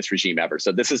communist regime ever.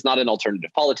 So this is not an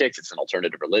alternative politics. It's an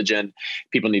alternative religion.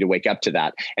 People need to wake up to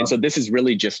that. And so this is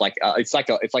really just like, it's like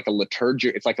a liturgy.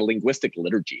 It's like a linguistic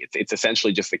liturgy. It's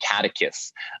essentially just the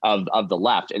catechist of the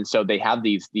left. And so they have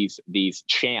these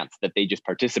chants that they just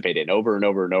participate in over and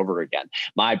over and over again.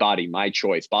 My body, my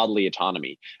choice, bodily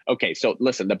autonomy. Okay, so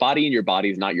listen, the body in your body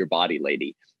is not your body,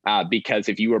 lady. Because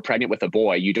if you were pregnant with a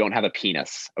boy, you don't have a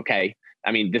penis. Okay.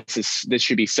 I mean, this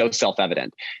should be so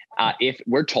self-evident. If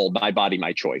we're told my body,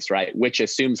 my choice, right? Which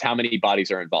assumes how many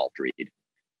bodies are involved, Reed?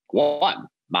 One.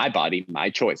 My body, my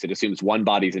choice. It assumes one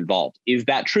body's involved. Is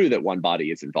that true that one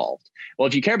body is involved? Well,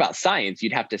 if you care about science,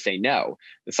 you'd have to say no.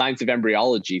 The science of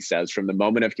embryology says from the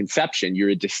moment of conception, you're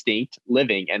a distinct,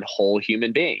 living, and whole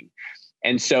human being.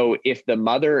 And so if the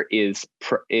mother if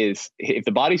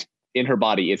the body's in her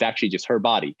body is actually just her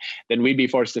body, then we'd be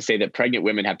forced to say that pregnant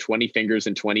women have 20 fingers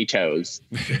and 20 toes,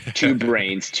 2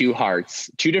 brains, 2 hearts,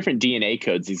 2 different DNA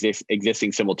codes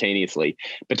existing simultaneously,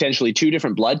 potentially 2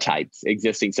 different blood types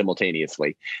existing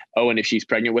simultaneously. Oh, and if she's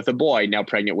pregnant with a boy, now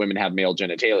pregnant women have male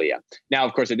genitalia. Now,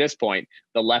 of course, at this point,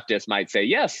 the leftists might say,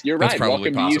 yes, you're right.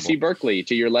 Welcome to UC Berkeley,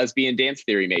 to your lesbian dance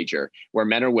theory major, where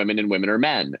men are women and women are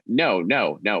men. No.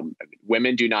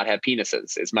 Women do not have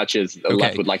penises, as much as the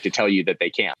left would like to tell you that they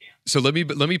can. So let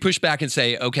me push back and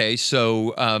say, okay,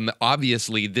 so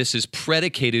obviously this is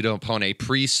predicated upon a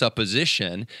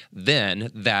presupposition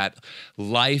then that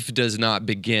life does not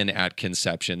begin at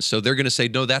conception. So they're going to say,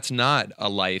 no, that's not a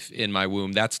life in my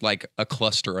womb. That's like a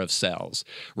cluster of cells,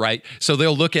 right? So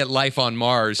they'll look at life on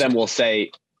Mars. Then we'll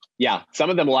say, yeah,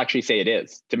 some of them will actually say it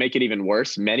is. To make it even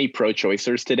worse, many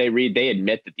pro-choicers today, Reed, they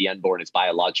admit that the unborn is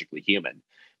biologically human.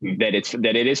 That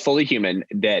it is fully human,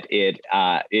 that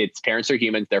its parents are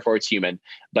humans, therefore it's human,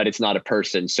 but it's not a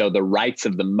person. So the rights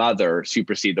of the mother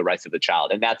supersede the rights of the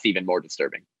child, and that's even more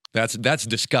disturbing. That's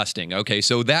disgusting. Okay,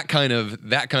 so that kind of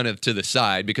to the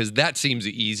side, because that seems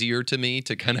easier to me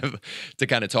to kind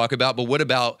of talk about. But what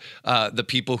about the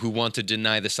people who want to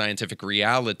deny the scientific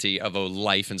reality of a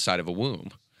life inside of a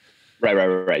womb?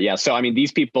 Right. Yeah. So I mean,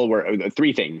 these people were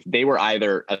 3 things. They were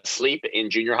either asleep in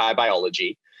junior high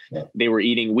biology. They were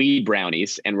eating weed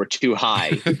brownies and were too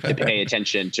high to pay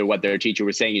attention to what their teacher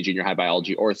was saying in junior high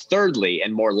biology. Or thirdly,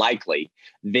 and more likely,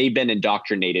 they've been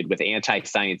indoctrinated with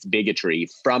anti-science bigotry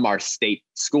from our state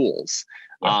schools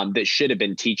that should have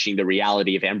been teaching the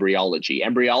reality of embryology.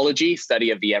 Embryology,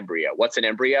 study of the embryo. What's an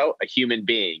embryo? A human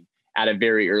being at a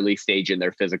very early stage in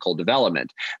their physical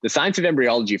development. The science of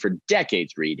embryology for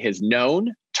decades, Reed, has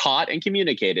known, taught, and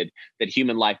communicated that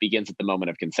human life begins at the moment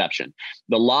of conception.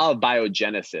 The law of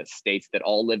biogenesis states that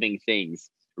all living things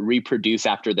reproduce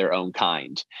after their own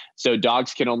kind. So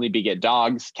dogs can only beget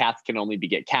dogs, cats can only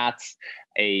beget cats,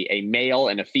 a male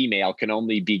and a female can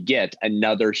only beget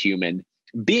another human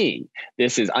being.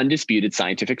 This is undisputed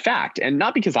scientific fact. And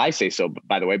not because I say so,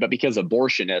 by the way, but because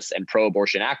abortionists and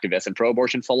pro-abortion activists and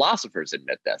pro-abortion philosophers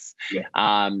admit this.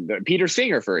 Yeah. Peter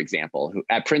Singer, for example, who,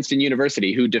 at Princeton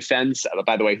University, who defends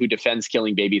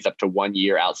killing babies up to 1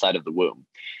 year outside of the womb,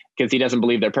 because he doesn't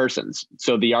believe they're persons.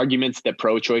 So the arguments that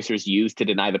pro-choicers use to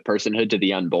deny the personhood to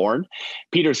the unborn,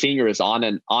 Peter Singer is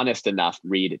honest enough,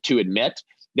 Reed, to admit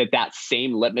that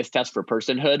same litmus test for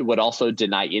personhood would also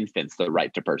deny infants the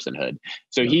right to personhood.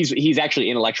 So he's actually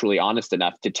intellectually honest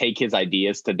enough to take his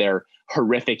ideas to their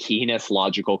horrific, heinous,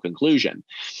 logical conclusion.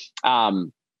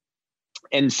 And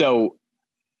so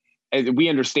we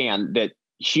understand that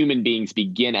human beings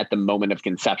begin at the moment of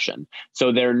conception.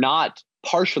 So they're not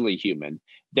partially human.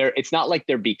 It's not like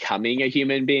they're becoming a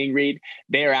human being, Reed.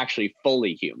 They are actually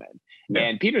fully human. Yeah.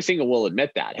 And Peter Singer will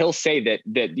admit that. He'll say that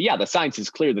the science is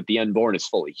clear that the unborn is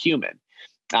fully human,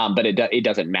 but it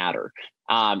doesn't matter.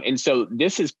 And so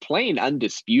this is plain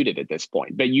undisputed at this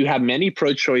point. But you have many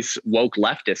pro-choice woke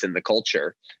leftists in the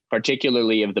culture,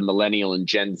 particularly of the millennial and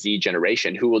Gen Z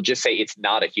generation, who will just say it's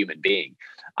not a human being.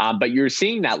 But you're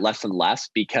seeing that less and less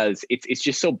because it's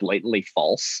just so blatantly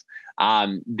false.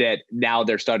 that now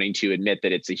they're starting to admit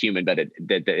that it's a human, but that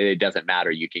it doesn't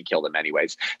matter. You can kill them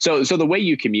anyways. So the way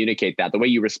you communicate that, the way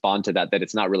you respond to that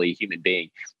it's not really a human being,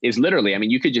 is literally, I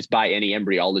mean, you could just buy any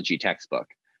embryology textbook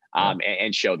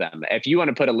and show them. If you want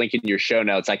to put a link in your show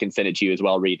notes, I can send it to you as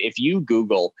well, Reed. If you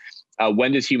Google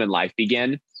when does human life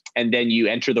begin, and then you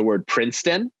enter the word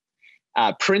Princeton,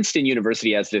 Princeton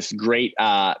University has this great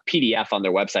PDF on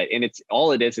their website, and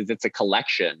it's a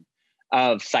collection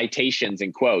of citations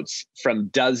and quotes from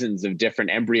dozens of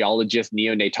different embryologists,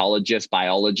 neonatologists,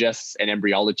 biologists, and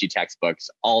embryology textbooks,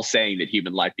 all saying that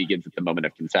human life begins at the moment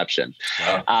of conception.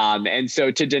 Wow. And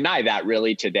so to deny that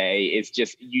really today is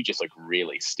you just look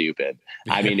really stupid.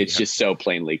 I mean, it's just so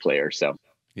plainly clear. So.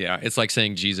 Yeah, it's like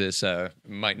saying Jesus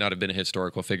might not have been a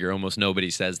historical figure. Almost nobody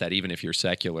says that, even if you're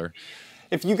secular.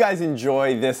 If you guys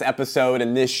enjoy this episode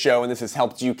and this show, and this has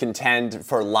helped you contend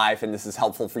for life, and this is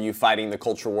helpful for you fighting the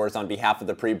culture wars on behalf of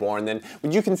the preborn, then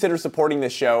would you consider supporting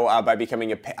this show by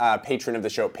becoming a patron of the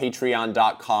show at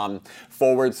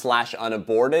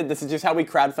patreon.com/unaborted. This is just how we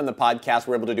crowdfund the podcast.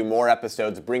 We're able to do more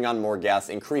episodes, bring on more guests,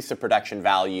 increase the production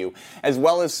value, as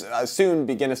well as soon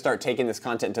begin to start taking this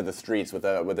content to the streets with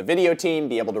a video team,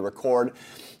 be able to record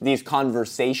these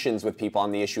conversations with people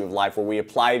on the issue of life, where we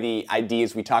apply the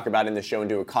ideas we talk about in the show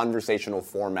into a conversational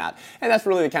format. And that's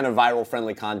really the kind of viral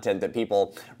friendly content that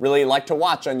people really like to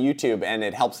watch on YouTube, and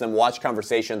it helps them watch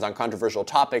conversations on controversial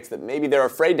topics that maybe they're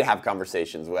afraid to have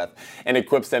conversations with, and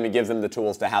equips them and gives them the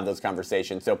tools to have those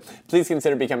conversations. So please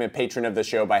consider becoming a patron of the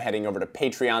show by heading over to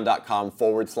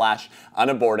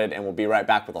patreon.com/unaborted, and we'll be right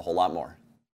back with a whole lot more.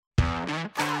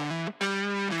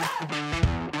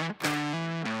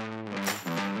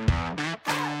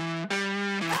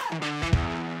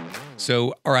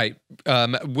 So, all right,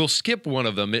 we'll skip one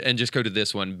of them and just go to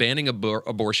this one. Banning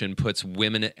abortion puts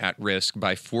women at risk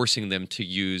by forcing them to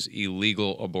use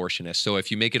illegal abortionists. So if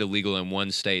you make it illegal in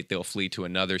one state, they'll flee to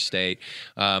another state.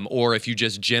 Or if you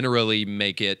just generally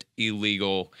make it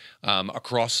illegal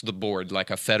across the board, like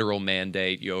a federal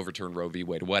mandate, you overturn Roe v.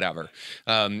 Wade, whatever.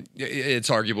 It's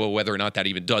arguable whether or not that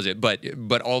even does it.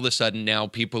 But all of a sudden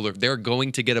now they're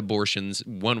going to get abortions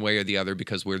one way or the other,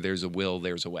 because where there's a will,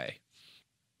 there's a way.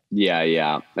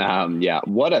 Yeah.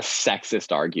 What a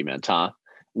sexist argument, huh?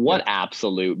 What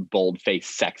absolute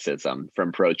bold-faced sexism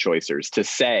from pro-choicers to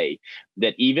say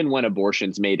that even when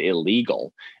abortion's made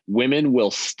illegal, women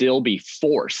will still be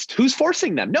forced. Who's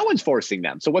forcing them? No one's forcing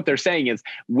them. So what they're saying is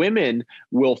women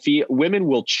will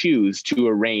choose to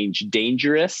arrange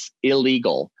dangerous,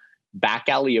 illegal, back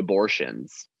alley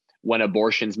abortions when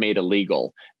abortion's made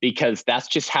illegal, because that's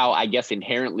just how, I guess,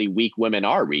 inherently weak women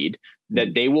are, Reed,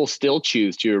 that they will still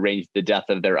choose to arrange the death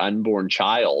of their unborn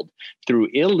child through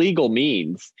illegal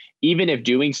means, even if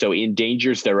doing so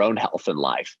endangers their own health and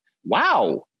life.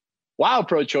 Wow,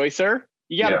 pro-choicer,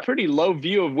 you got a pretty low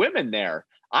view of women there.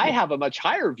 I have a much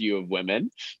higher view of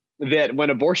women, that when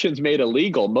abortion's made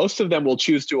illegal, most of them will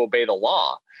choose to obey the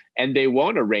law. And they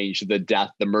won't arrange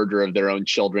the murder of their own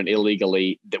children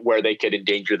illegally, where they could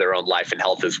endanger their own life and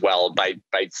health as well by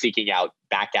seeking out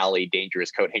back alley,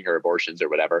 dangerous coat hanger abortions or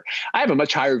whatever. I have a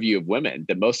much higher view of women,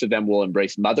 that most of them will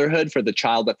embrace motherhood for the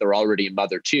child that they're already a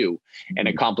mother to, and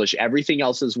accomplish everything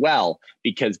else as well,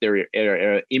 because they're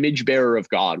an image bearer of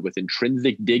God with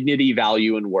intrinsic dignity,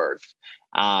 value, and worth.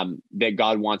 That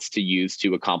God wants to use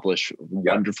to accomplish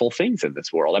wonderful things in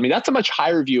this world. I mean, that's a much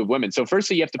higher view of women. So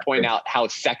firstly, you have to point out how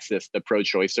sexist the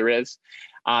pro-choicer is.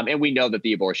 And we know that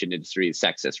the abortion industry is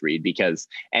sexist, Reed, because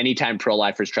anytime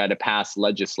pro-lifers try to pass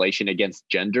legislation against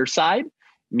gendercide,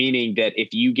 meaning that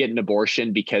if you get an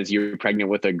abortion because you're pregnant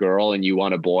with a girl and you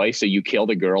want a boy, so you kill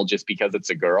the girl just because it's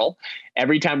a girl,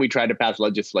 every time we try to pass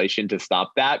legislation to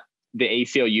stop that, the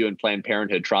ACLU and Planned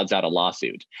Parenthood trots out a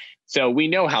lawsuit. So we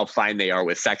know how fine they are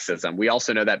with sexism. We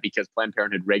also know that because Planned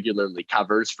Parenthood regularly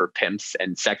covers for pimps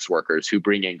and sex workers who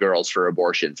bring in girls for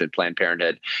abortions in Planned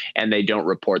Parenthood, and they don't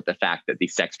report the fact that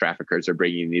these sex traffickers are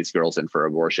bringing these girls in for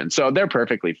abortion. So they're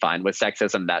perfectly fine with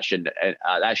sexism. That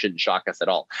shouldn't shock us at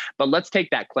all. But let's take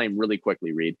that claim really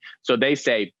quickly, Reed. So they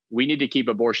say we need to keep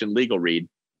abortion legal, Reed,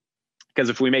 because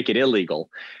if we make it illegal,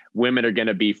 women are going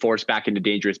to be forced back into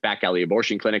dangerous back alley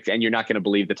abortion clinics, and you're not going to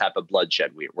believe the type of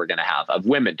bloodshed we're going to have of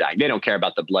women dying. They don't care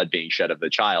about the blood being shed of the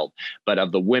child, but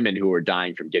of the women who are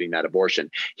dying from getting that abortion.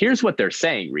 Here's what they're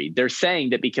saying, Reed. They're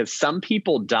saying that because some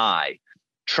people die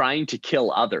trying to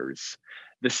kill others,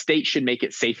 the state should make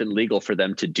it safe and legal for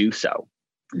them to do so.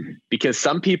 Because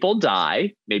some people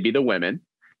die, maybe the women,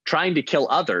 trying to kill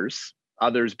others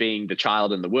being the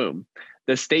child in the womb.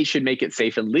 The state should make it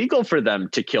safe and legal for them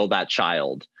to kill that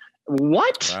child.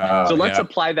 What? Wow, so let's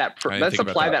apply that. Let's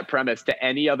apply that premise to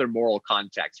any other moral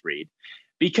context, Reed.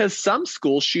 Because some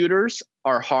school shooters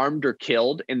are harmed or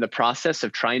killed in the process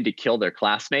of trying to kill their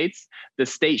classmates, the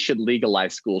state should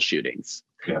legalize school shootings.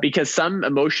 Yeah. Because some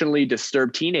emotionally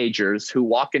disturbed teenagers who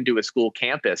walk into a school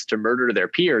campus to murder their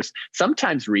peers,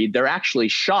 sometimes, Reed, they're actually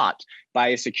shot by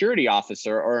a security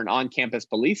officer or an on-campus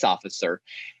police officer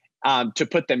to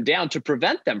put them down, to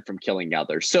prevent them from killing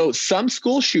others. So some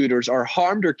school shooters are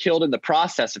harmed or killed in the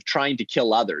process of trying to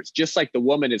kill others, just like the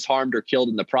woman is harmed or killed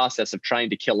in the process of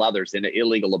trying to kill others in an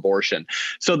illegal abortion.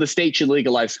 So the state should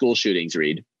legalize school shootings,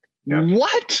 Reed. Yeah.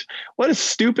 What a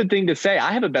stupid thing to say.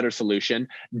 I have a better solution.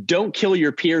 Don't kill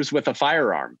your peers with a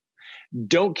firearm.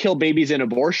 Don't kill babies in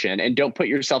abortion, and don't put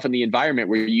yourself in the environment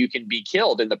where you can be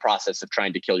killed in the process of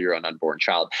trying to kill your own unborn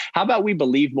child. How about we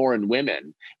believe more in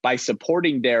women by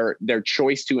supporting their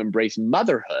choice to embrace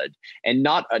motherhood and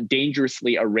not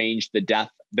dangerously arrange the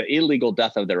illegal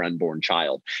death of their unborn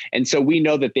child? And so we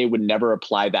know that they would never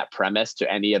apply that premise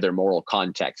to any other moral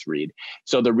context, Reed.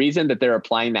 So the reason that they're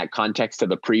applying that context to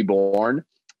the preborn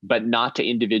but not to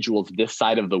individuals this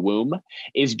side of the womb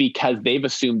is because they've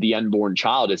assumed the unborn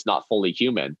child is not fully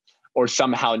human or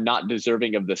somehow not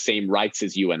deserving of the same rights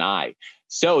as you and I.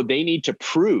 So they need to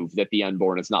prove that the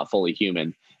unborn is not fully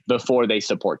human before they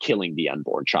support killing the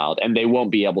unborn child. And they won't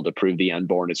be able to prove the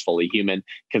unborn is fully human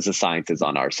because the science is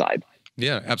on our side.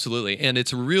 Yeah, absolutely. And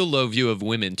it's a real low view of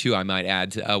women, too, I might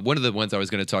add. One of the ones I was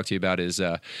going to talk to you about is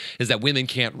that women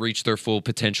can't reach their full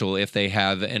potential if they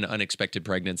have an unexpected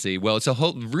pregnancy. Well, it's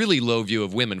a really low view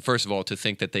of women, first of all, to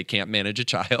think that they can't manage a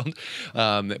child,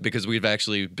 because we've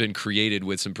actually been created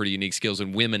with some pretty unique skills,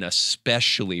 and women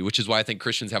especially, which is why I think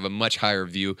Christians have a much higher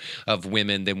view of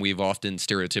women than we've often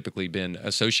stereotypically been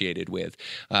associated with,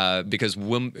 because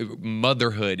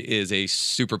motherhood is a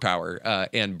superpower,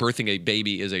 and birthing a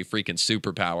baby is a freaking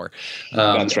superpower.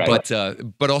 That's right.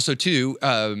 But also too,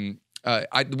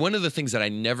 one of the things that I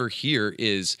never hear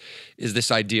is this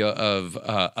idea of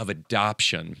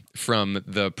adoption from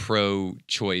the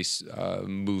pro-choice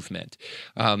movement,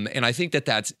 and I think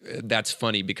that's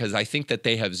funny because I think that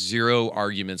they have zero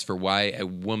arguments for why a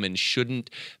woman shouldn't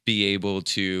be able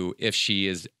to, if she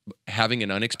is having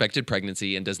an unexpected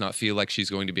pregnancy and does not feel like she's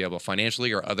going to be able to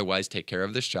financially or otherwise take care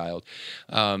of this child,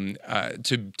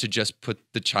 to just put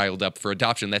the child up for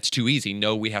adoption. That's too easy.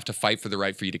 No, we have to fight for the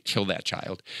right for you to kill that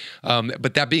child.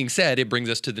 But that being said, it brings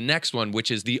us to the next one,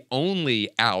 which is the only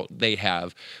out they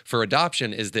have for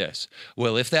adoption is this.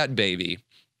 Well, if that baby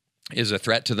is a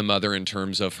threat to the mother in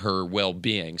terms of her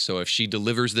well-being. So if she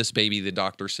delivers this baby, the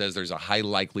doctor says there's a high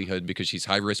likelihood because she's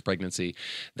high-risk pregnancy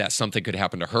that something could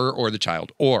happen to her or the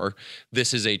child. Or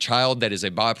this is a child that is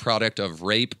a byproduct of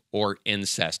rape or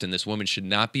incest, and this woman should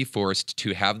not be forced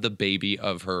to have the baby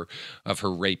of her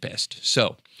rapist.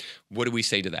 So what do we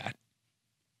say to that?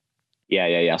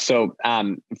 Yeah. So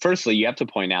firstly, you have to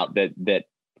point out that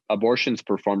abortions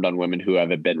performed on women who have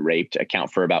been raped account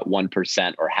for about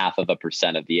 1% or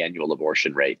 0.5% of the annual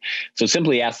abortion rate. So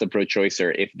simply ask the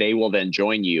pro-choicer if they will then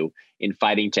join you in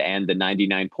fighting to end the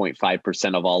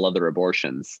 99.5% of all other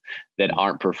abortions that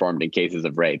aren't performed in cases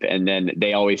of rape. And then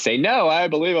they always say, no, I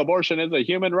believe abortion is a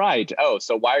human right. Oh,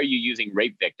 so why are you using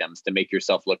rape victims to make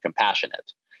yourself look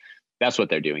compassionate? That's what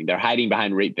they're doing. They're hiding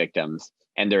behind rape victims,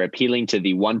 and they're appealing to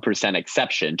the 1%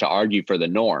 exception to argue for the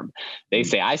norm. They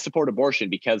say, I support abortion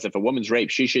because if a woman's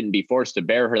raped, she shouldn't be forced to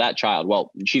bear her that child.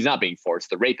 Well, she's not being forced.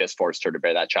 The rapist forced her to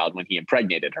bear that child when he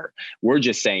impregnated her. We're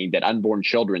just saying that unborn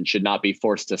children should not be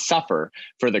forced to suffer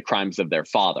for the crimes of their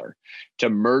father. To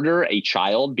murder a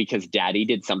child because daddy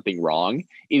did something wrong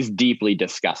is deeply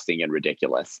disgusting and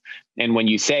ridiculous. And when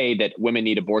you say that women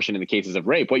need abortion in the cases of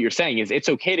rape, what you're saying is it's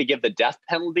okay to give the death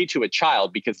penalty to a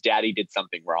child because daddy did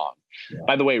something wrong. Yeah.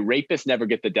 By the way, rapists never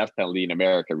get the death penalty in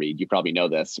America, Reed. You probably know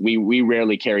this. We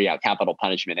rarely carry out capital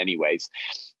punishment anyways.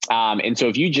 And so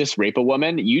if you just rape a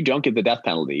woman, you don't get the death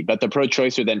penalty. But the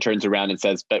pro-choicer then turns around and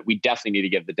says, but we definitely need to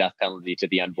give the death penalty to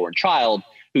the unborn child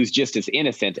who's just as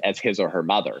innocent as his or her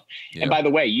mother. Yeah. And by the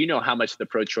way, you know how much the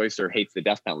pro-choicer hates the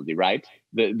death penalty, right?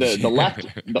 The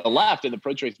left and the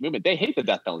pro-choice movement, they hate the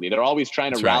death penalty. They're always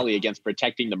trying to rally against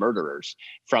protecting the murderers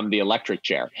from the electric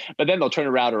chair. But then they'll turn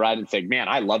around and say, man,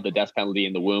 I love the death penalty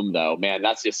in the womb, though. Man,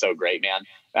 that's just so great, man.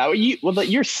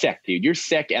 You're sick, dude. You're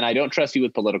sick, and I don't trust you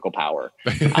with political power.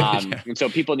 And so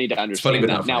people need to understand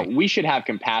that. Now, we should have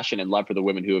compassion and love for the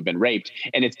women who have been raped.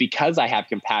 And it's because I have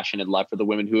compassion and love for the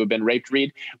women who have been raped,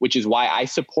 Reed, which is why I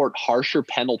support harsher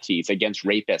penalties against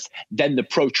rapists than the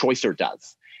pro-choicer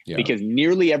does. Yeah. Because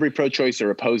nearly every pro-choicer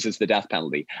opposes the death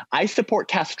penalty. I support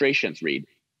castrations, Reed.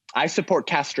 I support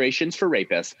castrations for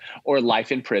rapists or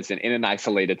life in prison in an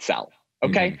isolated cell.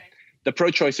 Okay? Mm-hmm. The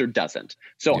pro-choicer doesn't.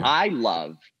 So yeah. I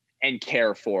love and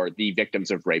care for the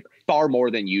victims of rape far more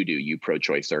than you do, you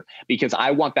pro-choicer, because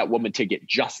I want that woman to get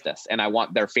justice and I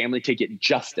want their family to get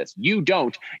justice. You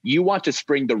don't. You want to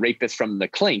spring the rapist from the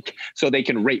clink so they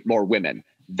can rape more women.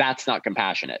 That's not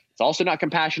compassionate. It's also not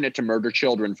compassionate to murder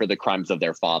children for the crimes of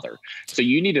their father. So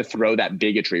you need to throw that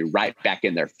bigotry right back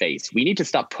in their face. We need to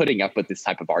stop putting up with this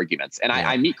type of arguments. And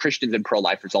I meet Christians and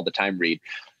pro-lifers all the time, Reed,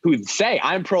 who say,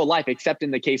 I'm pro-life, except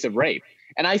in the case of rape.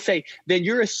 And I say, then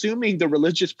you're assuming the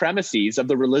religious premises of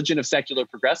the religion of secular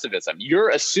progressivism. You're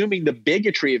assuming the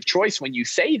bigotry of choice when you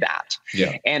say that.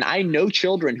 Yeah. And I know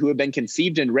children who have been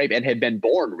conceived in rape and have been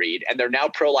born, Reed, and they're now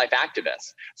pro-life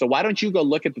activists. So why don't you go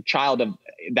look at the child of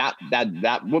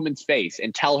that woman's face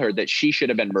and tell her that she should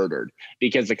have been murdered,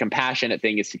 because the compassionate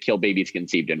thing is to kill babies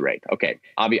conceived in rape. Okay,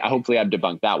 hopefully I've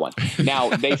debunked that one. Now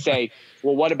they say,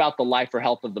 well, what about the life or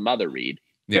health of the mother, Reed?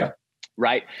 Yeah.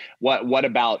 Right. What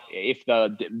about if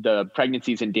the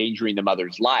pregnancy is endangering the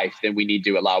mother's life, then we need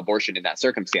to allow abortion in that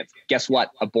circumstance. Guess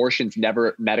what? Abortion's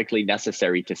never medically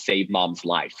necessary to save mom's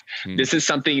life. This is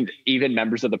something even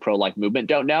members of the pro-life movement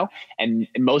don't know. And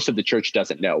most of the church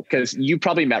doesn't know, because you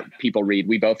probably met people, Reed,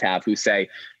 we both have, who say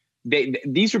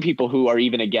these are people who are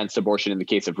even against abortion in the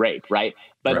case of rape. Right.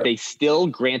 But they still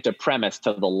grant a premise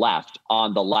to the left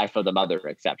on the life of the mother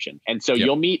exception. And so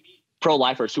you'll meet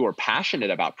pro-lifers who are passionate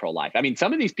about pro-life. I mean,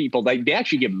 some of these people, they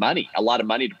actually give a lot of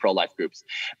money to pro-life groups,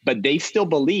 but they still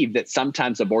believe that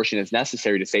sometimes abortion is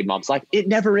necessary to save mom's life. It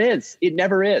never is. It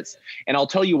never is. And I'll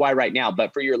tell you why right now.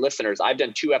 But for your listeners, I've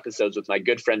done 2 episodes with my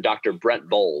good friend, Dr. Brent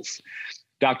Bowles.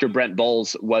 Dr. Brent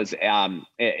Bowles is an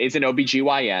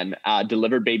OBGYN,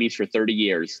 delivered babies for 30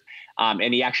 years.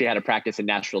 And he actually had a practice in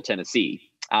Nashville, Tennessee.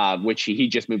 Which he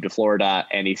just moved to Florida,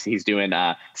 and he's doing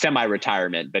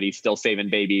semi-retirement, but he's still saving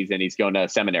babies and he's going to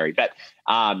seminary. But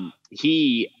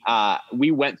we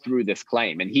went through this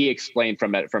claim, and he explained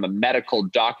from a medical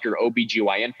doctor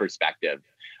OBGYN perspective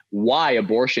why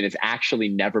abortion is actually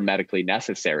never medically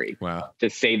necessary to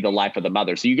save the life of the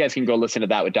mother. So you guys can go listen to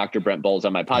that with Dr. Brent Bowles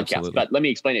on my podcast. Absolutely. But let me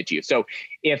explain it to you. So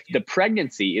if the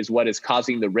pregnancy is what is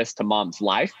causing the risk to mom's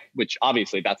life, which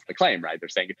obviously that's the claim, right? They're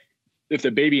saying if the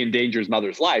baby endangers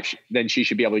mother's life, then she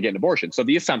should be able to get an abortion. So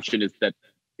the assumption is that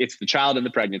it's the child in the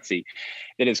pregnancy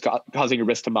that is causing a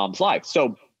risk to mom's life.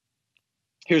 So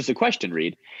here's the question,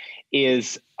 Reed.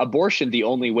 Is abortion the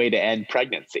only way to end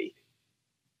pregnancy?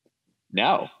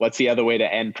 No. What's the other way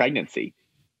to end pregnancy?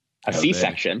 A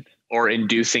C-section or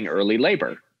inducing early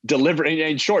labor. Delivering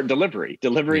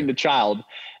the child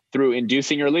through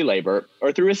inducing early labor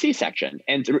or through a C-section.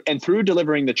 And through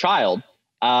delivering the child,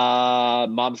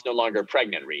 mom's no longer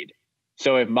pregnant, Reed.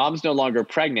 So if mom's no longer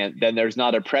pregnant, then there's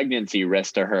not a pregnancy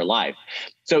risk to her life.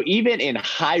 So even in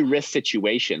high risk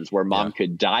situations where mom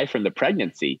could die from the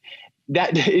pregnancy,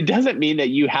 that it doesn't mean that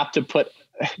you have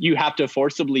to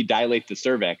forcibly dilate the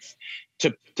cervix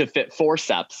to fit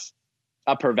forceps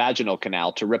up her vaginal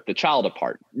canal to rip the child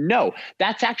apart. No,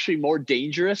 that's actually more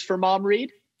dangerous for mom,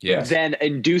 Reed. Than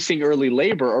inducing early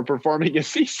labor or performing a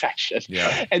C-section.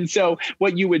 And so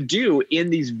what you would do in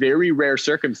these very rare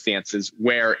circumstances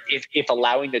where if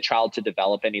allowing the child to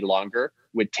develop any longer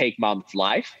would take mom's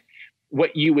life,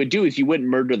 what you would do is you wouldn't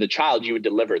murder the child, you would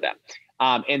deliver them.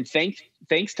 And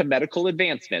thanks to medical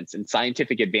advancements and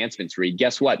scientific advancements, Reed,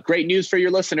 guess what? Great news for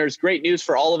your listeners, great news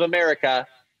for all of America.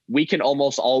 We can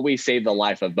almost always save the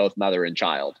life of both mother and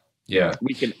child.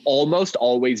 We can almost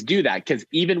always do that, because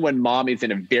even when mom is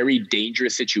in a very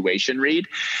dangerous situation, Reed,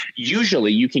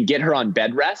 usually you can get her on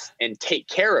bed rest and take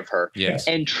care of her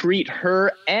and treat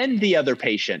her and the other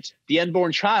patient, the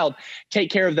unborn child, take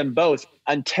care of them both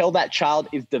until that child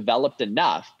is developed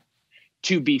enough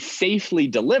to be safely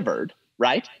delivered,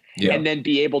 right? And then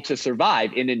be able to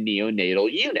survive in a neonatal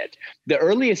unit. The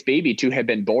earliest baby to have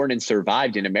been born and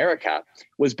survived in America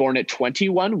was born at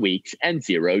 21 weeks and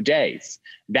 0 days.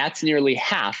 That's nearly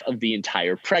half of the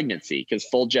entire pregnancy, because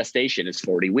full gestation is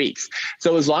 40 weeks.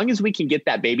 So as long as we can get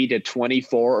that baby to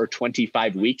 24 or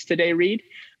 25 weeks today, Reed,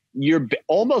 you're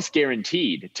almost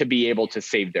guaranteed to be able to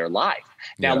save their life.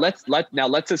 Now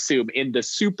let's assume in the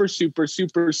super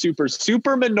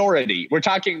minority, we're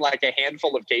talking like a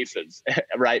handful of cases,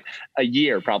 right? A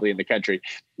year probably in the country,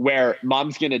 where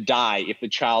mom's going to die if the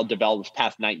child develops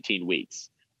past 19 weeks.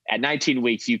 At 19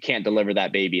 weeks, you can't deliver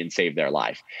that baby and save their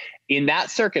life. In that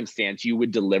circumstance, you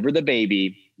would deliver the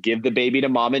baby, give the baby to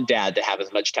mom and dad to have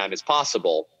as much time as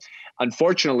possible.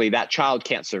 Unfortunately, that child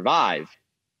can't survive,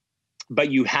 but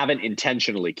you haven't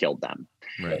intentionally killed them.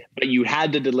 Right. But you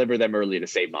had to deliver them early to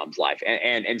save mom's life.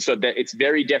 And so that it's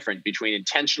very different between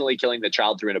intentionally killing the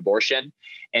child through an abortion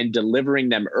and delivering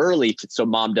them early so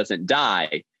mom doesn't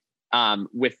die.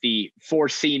 with the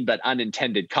foreseen but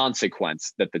unintended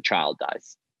consequence that the child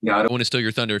dies. Yeah, I don't want to steal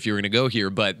your thunder if you were going to go here,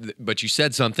 but you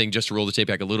said something, just to roll the tape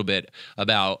back a little bit,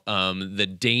 about the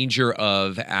danger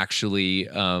of actually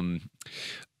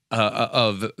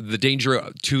of the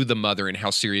danger to the mother and how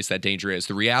serious that danger is.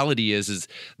 The reality is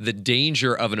the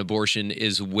danger of an abortion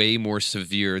is way more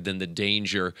severe than the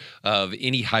danger of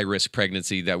any high-risk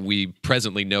pregnancy that we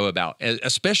presently know about,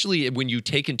 especially when you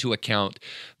take into account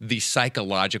the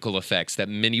psychological effects that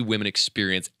many women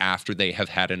experience after they have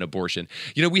had an abortion.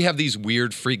 You know, we have these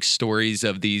weird freak stories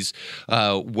of these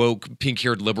woke,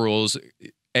 pink-haired liberals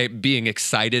being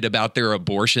excited about their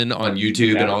abortion on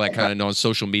YouTube and all that kind of on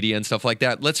social media and stuff like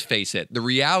that. Let's face it. The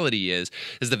reality is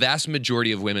the vast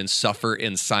majority of women suffer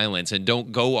in silence and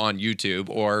don't go on YouTube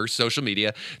or social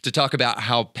media to talk about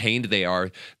how pained they are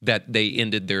that they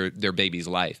ended their baby's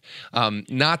life.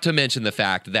 Not to mention the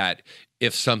fact that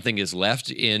if something is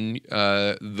left in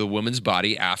the woman's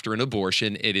body after an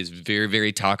abortion, it is very,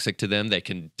 very toxic to them. They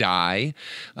can die.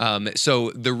 So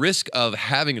the risk of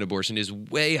having an abortion is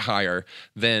way higher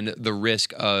than the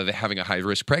risk of having a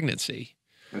high-risk pregnancy.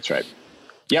 That's right.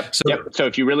 Yep. So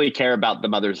if you really care about the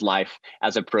mother's life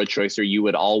as a pro-choicer, you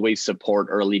would always support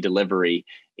early delivery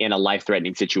in a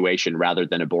life-threatening situation rather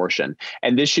than abortion.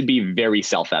 And this should be very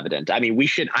self-evident. I mean,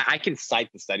 I can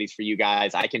cite the studies for you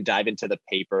guys. I can dive into the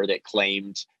paper that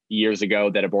claimed years ago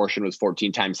that abortion was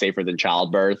 14 times safer than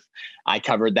childbirth. I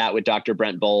covered that with Dr.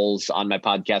 Brent Bowles on my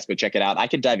podcast. Go check it out. I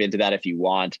could dive into that if you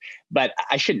want, but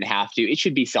I shouldn't have to. It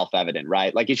should be self-evident,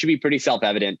 right? Like, it should be pretty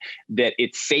self-evident that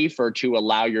it's safer to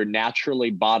allow your naturally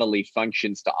bodily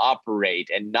functions to operate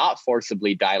and not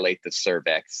forcibly dilate the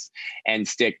cervix and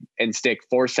stick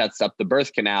forceps up the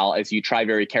birth canal as you try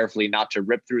very carefully not to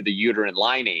rip through the uterine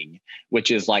lining,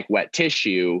 which is like wet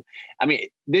tissue. I mean,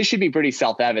 this should be pretty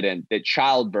self-evident that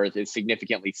childbirth is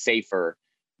significantly safer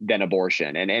than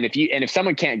abortion. And if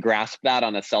someone can't grasp that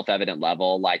on a self-evident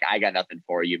level, like, I got nothing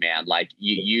for you, man. Like,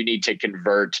 you need to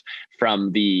convert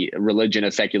from the religion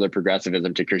of secular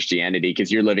progressivism to Christianity,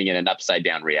 because you're living in an upside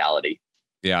down reality.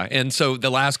 Yeah. And so the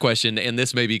last question, and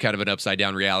this may be kind of an upside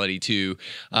down reality too,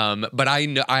 but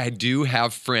I do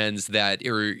have friends that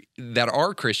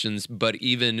are Christians, but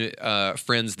even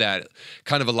friends that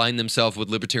kind of align themselves with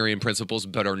libertarian principles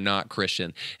but are not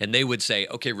Christian. And they would say,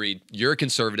 okay, Reed, you're a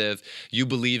conservative. You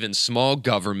believe in small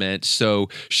government. So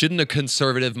shouldn't a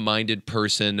conservative-minded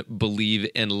person believe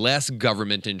in less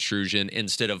government intrusion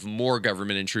instead of more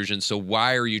government intrusion? So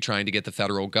why are you trying to get the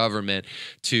federal government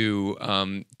to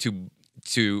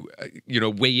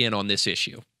weigh in on this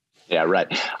issue? Yeah, right.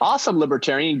 Awesome,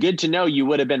 libertarian. Good to know you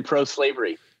would have been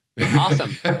pro-slavery.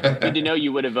 Awesome. Good to know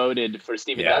you would have voted for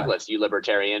Stephen Douglas, you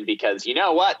libertarian, because you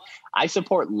know what? I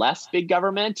support less big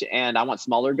government and I want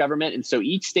smaller government. And so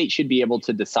each state should be able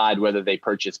to decide whether they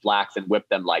purchase blacks and whip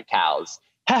them like cows.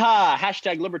 Haha,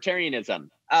 hashtag libertarianism.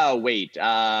 Oh, wait.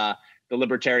 The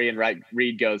libertarian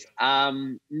Reed goes,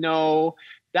 no.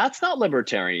 That's not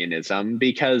libertarianism,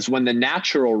 because when the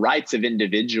natural rights of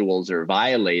individuals are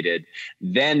violated,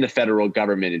 then the federal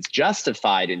government is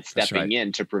justified in stepping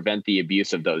in to prevent the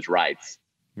abuse of those rights.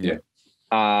 Yeah.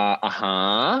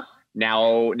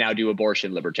 Now do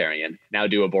abortion, libertarian. Now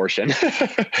do abortion.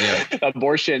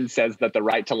 Abortion says that the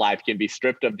right to life can be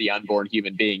stripped of the unborn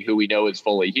human being who we know is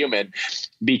fully human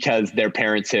because their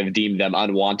parents have deemed them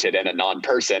unwanted and a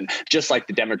non-person, just like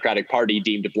the Democratic Party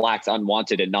deemed blacks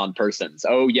unwanted and non-persons.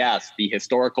 Oh, yes, the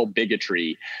historical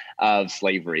bigotry of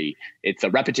slavery. It's a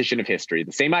repetition of history.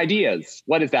 The same ideas.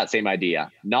 What is that same idea?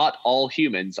 Not all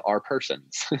humans are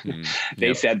persons.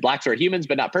 They said blacks are humans,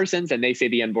 but not persons. And they say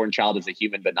the unborn child is a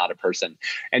human, but not a person.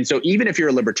 And so even if you're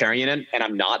a libertarian, and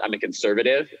I'm not, I'm a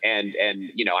conservative, and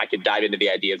I could dive into the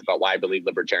ideas about why I believe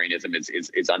libertarianism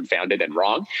is unfounded and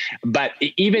wrong. But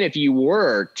even if you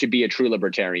were to be a true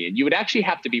libertarian, you would actually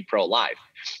have to be pro-life,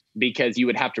 because you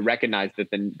would have to recognize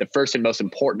that the first and most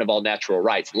important of all natural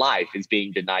rights, life, is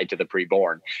being denied to the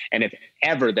preborn. And if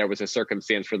ever there was a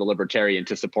circumstance for the libertarian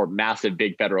to support massive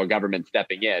big federal government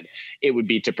stepping in, it would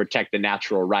be to protect the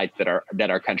natural rights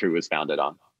that our country was founded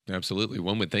on. Absolutely.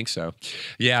 One would think so.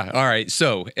 Yeah. All right.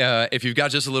 So if you've got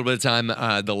just a little bit of time,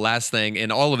 the last thing,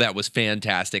 and all of that was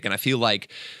fantastic. And I feel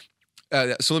like,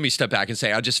 so let me step back and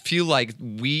say, I just feel like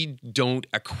we don't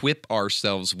equip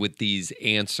ourselves with these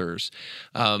answers.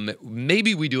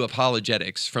 Maybe we do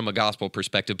apologetics from a gospel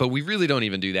perspective, but we really don't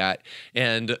even do that.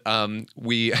 And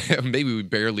maybe we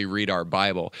barely read our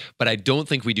Bible, but I don't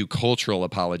think we do cultural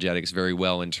apologetics very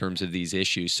well in terms of these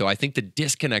issues. So I think the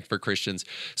disconnect for Christians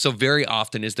so very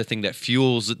often is the thing that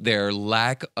fuels their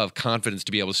lack of confidence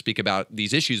to be able to speak about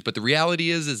these issues. But the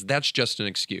reality is that's just an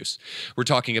excuse. We're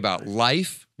talking about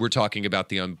life. we're talking about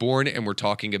the unborn, and we're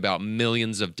talking about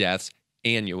millions of deaths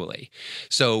annually.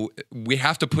 So we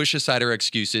have to push aside our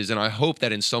excuses, and I hope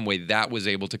that in some way that was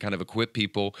able to kind of equip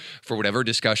people for whatever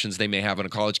discussions they may have on a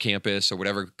college campus or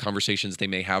whatever conversations they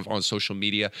may have on social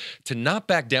media, to not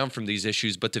back down from these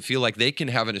issues, but to feel like they can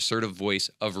have an assertive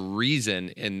voice of reason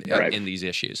in these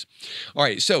issues. All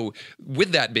right, so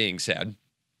with that being said,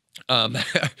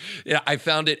 yeah, I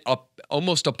found it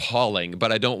almost appalling,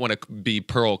 but I don't want to be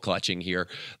pearl clutching here,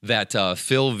 that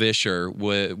Phil Vischer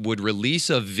would release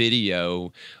a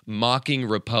video mocking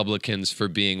Republicans for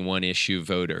being one-issue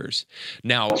voters.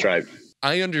 Now, that's right.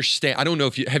 I understand. I don't know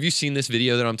if have you seen this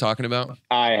video that I'm talking about?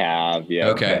 I have, yeah.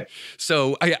 Okay.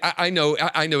 So I know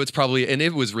it's probably, and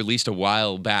it was released a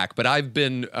while back, but I've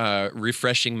been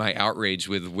refreshing my outrage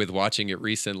with watching it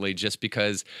recently, just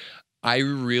because I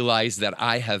realize that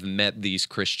I have met these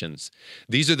Christians.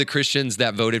 These are the Christians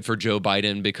that voted for Joe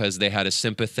Biden because they had a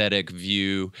sympathetic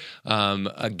view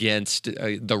against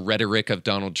the rhetoric of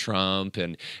Donald Trump.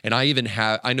 And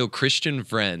I know Christian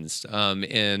friends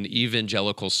in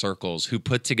evangelical circles who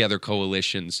put together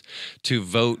coalitions to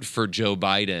vote for Joe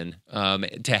Biden,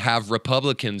 to have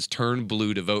Republicans turn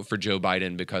blue to vote for Joe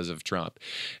Biden because of Trump.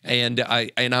 And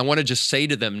I want to just say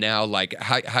to them now, like,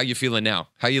 how you feeling now?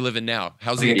 How you living now?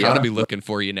 How's the economy looking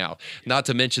for you now? Not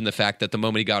to mention the fact that the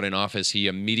moment he got in office, he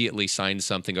immediately signed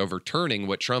something overturning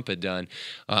what Trump had done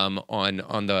on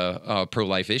the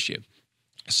pro-life issue.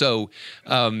 So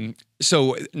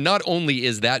not only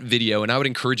is that video, and I would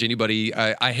encourage anybody,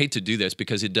 I hate to do this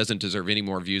because it doesn't deserve any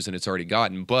more views than it's already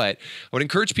gotten, but I would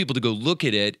encourage people to go look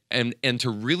at it and to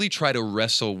really try to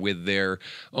wrestle with their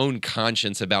own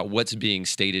conscience about what's being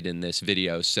stated in this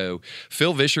video. So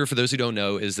Phil Vischer, for those who don't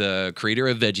know, is the creator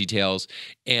of VeggieTales,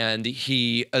 and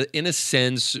he, in a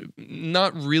sense,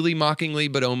 not really mockingly,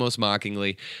 but almost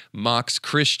mockingly, mocks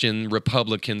Christian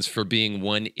Republicans for being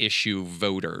one-issue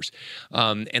voters.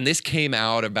 And this came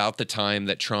out about the time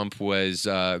that Trump was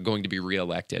going to be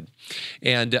reelected.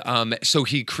 And so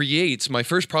he creates, my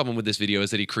first problem with this video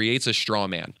is that he creates a straw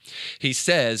man. He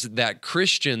says that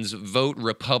Christians vote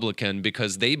Republican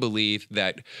because they believe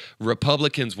that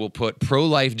Republicans will put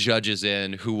pro-life judges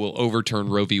in who will overturn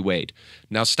Roe v. Wade.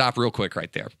 Now stop real quick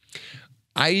right there.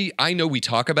 I know we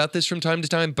talk about this from time to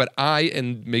time, but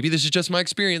and maybe this is just my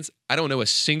experience, I don't know a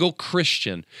single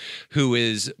Christian who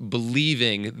is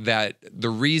believing that the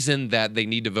reason that they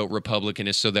need to vote Republican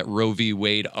is so that Roe v.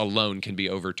 Wade alone can be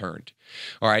overturned.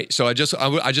 All right, so I just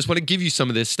want to give you some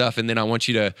of this stuff, and then I want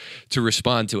you to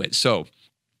respond to it. So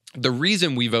the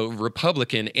reason we vote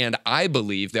Republican, and I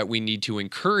believe that we need to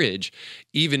encourage,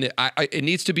 it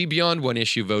needs to be beyond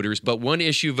one-issue voters, but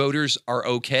one-issue voters are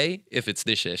okay if it's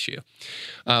this issue.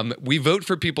 We vote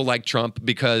for people like Trump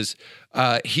because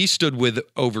he stood with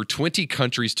over 20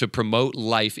 countries to promote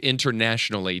life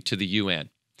internationally to the UN.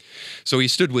 So he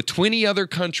stood with 20 other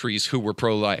countries who were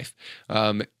pro-life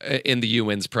in the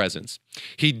UN's presence.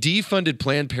 He defunded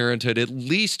Planned Parenthood at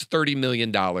least $30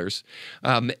 million.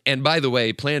 And by the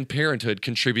way, Planned Parenthood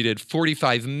contributed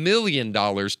 $45 million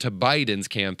to Biden's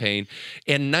campaign,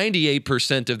 and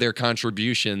 98% of their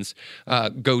contributions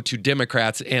go to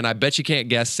Democrats. And I bet you can't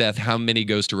guess, Seth, how many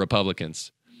goes to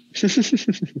Republicans.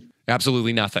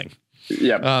 Absolutely nothing.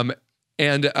 Yeah.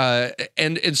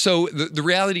 And so the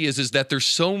reality is that there's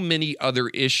so many other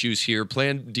issues here.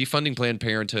 Defunding Planned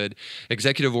Parenthood,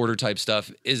 executive order type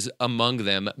stuff is among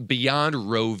them beyond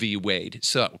Roe v. Wade.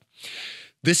 So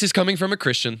this is coming from a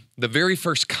Christian. The very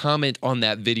first comment on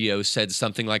that video said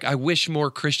something like, "I wish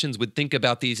more Christians would think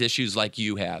about these issues like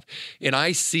you have." And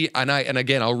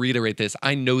again, I'll reiterate this.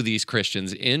 I know these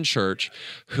Christians in church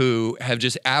who have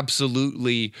just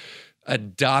absolutely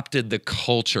adopted the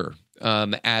culture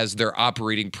as their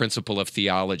operating principle of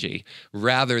theology,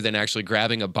 rather than actually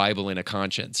grabbing a Bible in a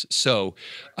conscience. So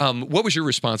what was your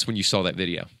response when you saw that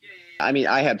video? I mean,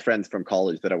 I had friends from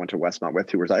college that I went to Westmont with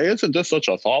who were like, "Isn't this such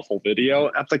a thoughtful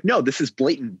video?" I was like, no, this is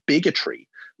blatant bigotry.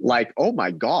 Like, oh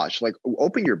my gosh, like,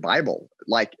 open your Bible,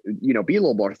 like, be a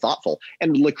little more thoughtful.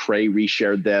 And Lecrae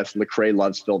reshared this. Lecrae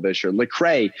loves Phil Vischer.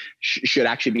 Lecrae should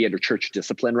actually be under church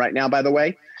discipline right now, by the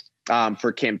way,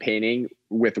 for campaigning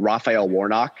with Raphael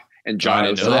Warnock and John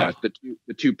Ossoff,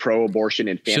 the two pro-abortion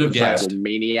infanticide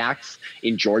maniacs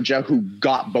in Georgia who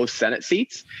got both Senate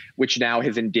seats, which now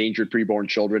has endangered preborn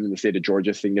children in the state of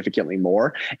Georgia significantly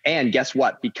more. And guess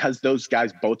what? Because those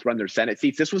guys both run their Senate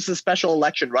seats, this was a special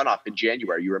election runoff in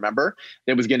January, you remember?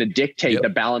 That was going to dictate the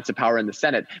balance of power in the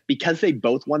Senate. Because they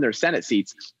both won their Senate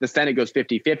seats, the Senate goes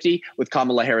 50-50 with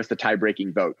Kamala Harris the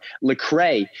tie-breaking vote.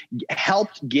 Lecrae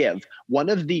helped give one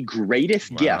of the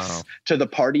greatest gifts to the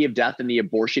party of death in the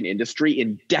abortion industry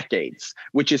in decades,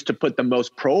 which is to put the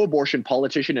most pro-abortion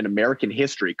politician in American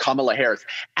history, Kamala Harris,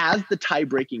 as the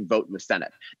tie-breaking vote in the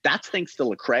Senate. That's thanks to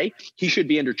Lecrae. He should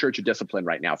be under church of discipline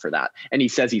right now for that. And he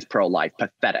says he's pro-life.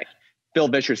 Pathetic. Phil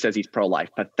Vischer says he's pro-life.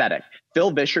 Pathetic.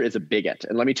 Phil Vischer is a bigot.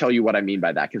 And let me tell you what I mean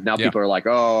by that, because now people are like,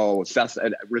 oh, Seth's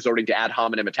resorting to ad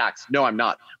hominem attacks. No, I'm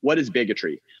not. What is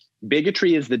bigotry?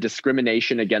 Bigotry is the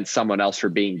discrimination against someone else for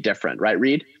being different, right,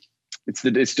 Reed?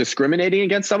 It's discriminating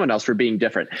against someone else for being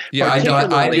different. Yeah,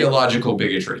 ideological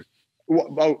bigotry.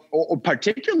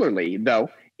 Particularly, though,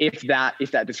 if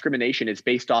that discrimination is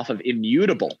based off of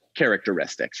immutable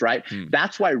characteristics, right?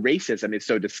 That's why racism is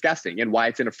so disgusting and why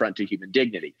it's an affront to human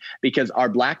dignity, because our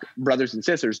Black brothers and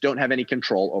sisters don't have any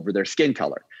control over their skin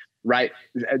color, right?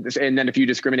 And then if you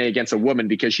discriminate against a woman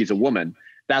because she's a woman,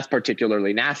 that's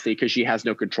particularly nasty because she has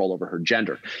no control over her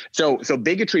gender. So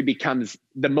bigotry becomes,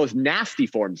 the most nasty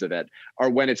forms of it are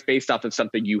when it's based off of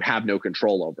something you have no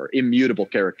control over, immutable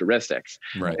characteristics.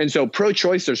 Right. And so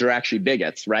pro-choicers are actually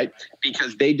bigots, right?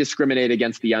 Because they discriminate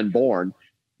against the unborn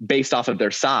based off of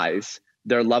their size,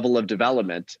 their level of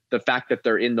development, the fact that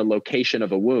they're in the location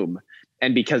of a womb,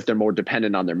 and because they're more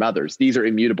dependent on their mothers. These are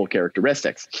immutable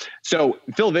characteristics. So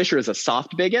Phil Vischer is a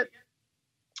soft bigot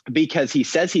because he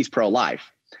says he's pro-life,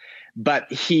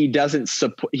 but he doesn't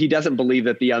believe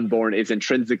that the unborn is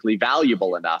intrinsically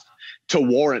valuable enough to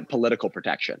warrant political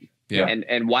protection. Yeah.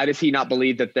 And why does he not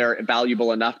believe that they're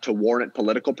valuable enough to warrant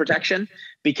political protection?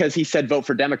 Because he said vote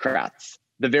for Democrats,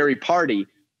 the very party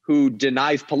who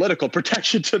denies political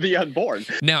protection to the unborn.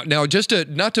 Now, just to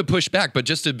not to push back, but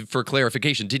for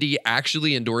clarification, did he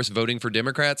actually endorse voting for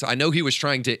Democrats? I know he was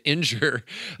trying to injure.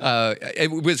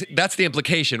 That's the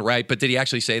implication, right? But did he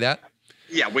actually say that?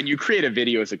 Yeah, when you create a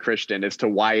video as a Christian as to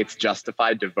why it's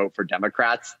justified to vote for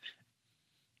Democrats,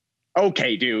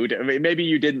 okay, dude, I mean, maybe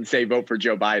you didn't say vote for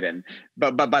Joe Biden,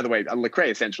 but by the way, Lecrae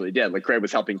essentially did. Lecrae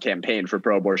was helping campaign for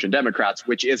pro-abortion Democrats,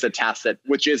 which is a tacit,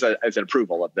 which is an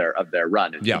approval of their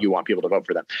run, and you want people to vote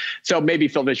for them. So maybe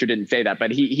Phil Vischer didn't say that,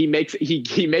 but he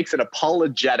makes an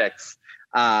apologetics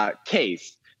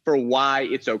case for why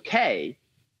it's okay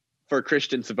for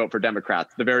Christians to vote for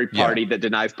Democrats, the very party that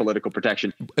denies political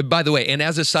protection. By the way, and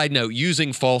as a side note,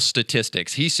 using false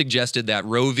statistics, he suggested that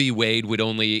Roe v. Wade would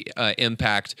only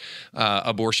impact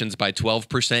abortions by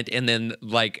 12%, and then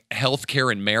like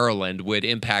healthcare in Maryland would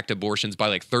impact abortions by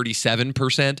like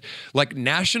 37%. Like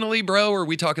nationally, bro, or are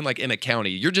we talking like in a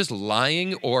county? You're just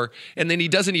lying, and then he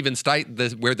doesn't even cite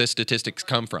where the statistics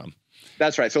come from.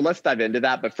 That's right. So let's dive into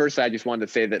that. But first, I just wanted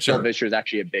to say that Phil Vischer is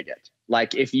actually a bigot.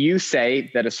 Like, if you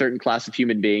say that a certain class of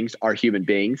human beings are human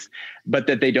beings, but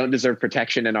that they don't deserve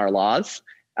protection in our laws,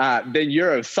 then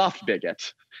you're a soft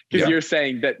bigot. Because you're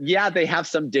saying that, they have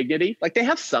some dignity, like they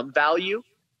have some value,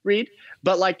 Reed,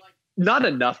 but like not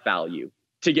enough value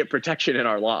to get protection in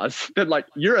our laws. Then like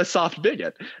you're a soft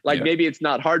bigot. Like maybe it's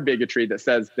not hard bigotry that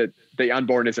says that the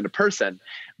unborn isn't a person,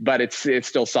 but it's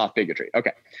still soft bigotry.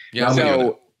 Okay.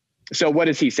 Yeah. So what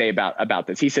does he say about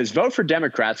this? He says, vote for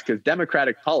Democrats because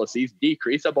Democratic policies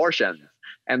decrease abortion.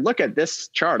 And look at this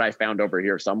chart I found over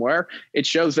here somewhere. It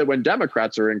shows that when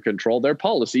Democrats are in control, their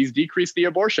policies decrease the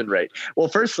abortion rate. Well,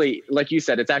 firstly, like you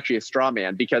said, it's actually a straw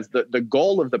man, because the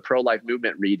goal of the pro-life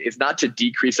movement, Reed, is not to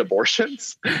decrease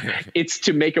abortions. It's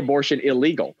to make abortion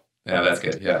illegal. Yeah, that's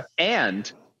good. Yeah.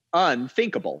 And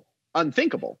unthinkable,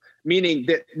 meaning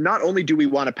that not only do we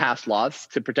want to pass laws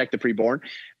to protect the preborn,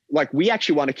 like we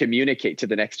actually want to communicate to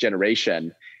the next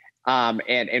generation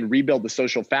and rebuild the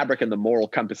social fabric and the moral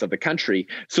compass of the country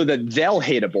so that they'll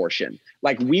hate abortion.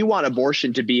 Like we want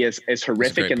abortion to be as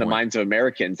horrific in the minds of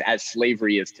Americans as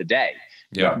slavery is today.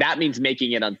 Yeah. That means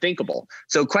making it unthinkable.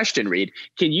 So question, Reed,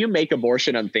 can you make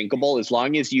abortion unthinkable as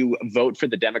long as you vote for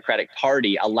the Democratic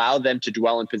Party, allow them to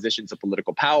dwell in positions of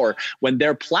political power when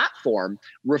their platform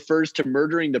refers to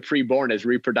murdering the preborn as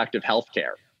reproductive health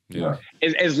care? Yeah.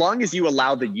 As long as you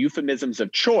allow the euphemisms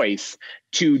of choice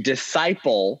to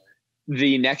disciple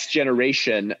the next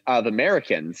generation of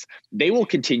Americans, they will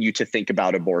continue to think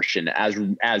about abortion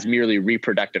as merely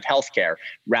reproductive health care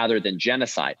rather than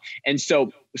genocide. And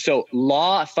so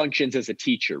law functions as a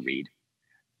teacher, Reed,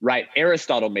 right?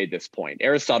 Aristotle made this point.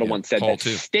 Aristotle once said that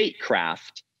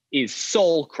statecraft is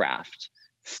soulcraft.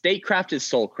 Statecraft is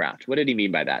soulcraft. What did he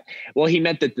mean by that? Well, he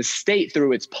meant that the state,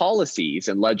 through its policies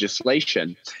and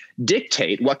legislation,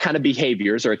 dictate what kind of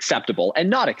behaviors are acceptable and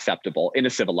not acceptable in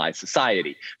a civilized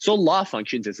society. So law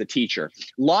functions as a teacher.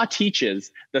 Law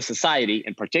teaches the society,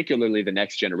 and particularly the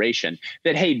next generation,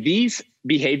 that, hey, these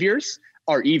behaviors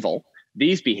are evil.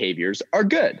 These behaviors are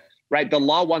good, right? The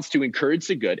law wants to encourage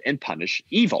the good and punish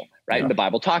evil, right? Yeah. And the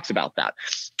Bible talks about that.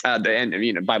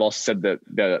 The Bible also said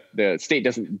the state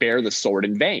doesn't bear the sword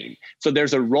in vain. So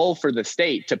there's a role for the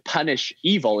state to punish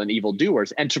evil and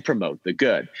evildoers and to promote the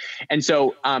good. And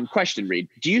so, question, Reed,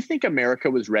 do you think America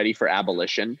was ready for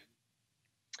abolition?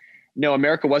 No,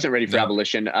 America wasn't ready for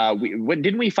abolition.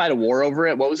 Didn't we fight a war over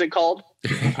it? What was it called?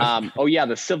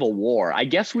 The Civil War. I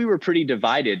guess we were pretty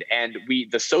divided, and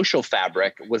the social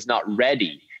fabric was not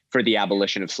ready for the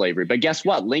abolition of slavery. But guess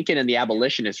what? Lincoln and the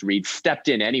abolitionists, Reed, stepped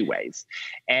in anyways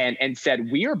and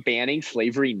said, we are banning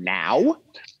slavery now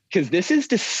because this is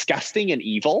disgusting and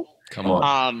evil. Come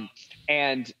on.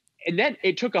 And then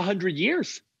it took 100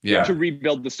 years to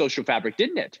rebuild the social fabric,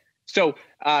 didn't it? So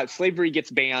slavery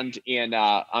gets banned in,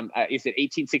 is it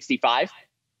 1865?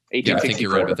 Yeah, I think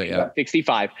you're right about that, yeah.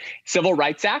 65. Civil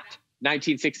Rights Act,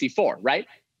 1964, right?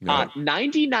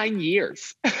 99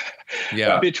 years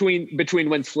between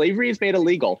when slavery is made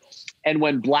illegal and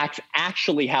when blacks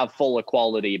actually have full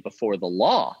equality before the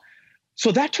law.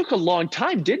 So that took a long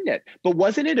time, didn't it? But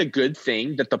wasn't it a good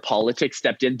thing that the politics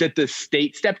stepped in, that the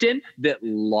state stepped in, that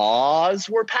laws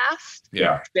were passed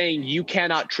saying you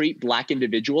cannot treat black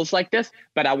individuals like this?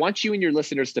 But I want you and your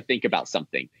listeners to think about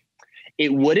something.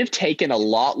 It would have taken a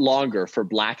lot longer for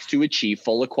blacks to achieve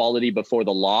full equality before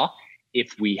the law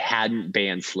if we hadn't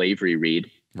banned slavery,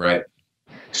 Reed. Right.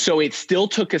 So it still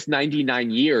took us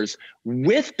 99 years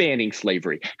with banning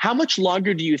slavery. How much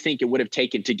longer do you think it would have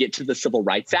taken to get to the Civil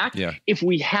Rights Act if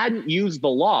we hadn't used the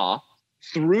law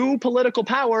through political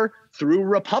power, through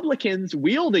Republicans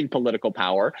wielding political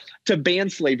power to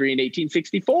ban slavery in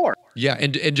 1864? Yeah,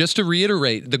 and just to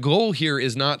reiterate, the goal here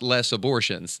is not less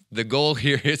abortions. The goal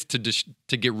here is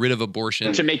to get rid of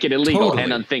abortion. To make it illegal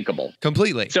and unthinkable.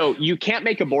 Completely. So you can't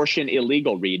make abortion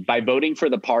illegal, Reed, by voting for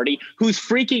the party whose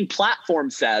freaking platform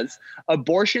says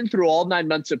abortion through all 9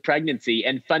 months of pregnancy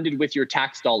and funded with your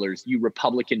tax dollars, you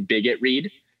Republican bigot,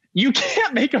 Reed. You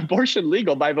can't make abortion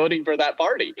legal by voting for that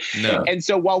party. No. And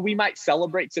so while we might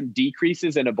celebrate some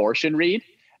decreases in abortion, Reed,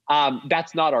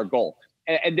 that's not our goal.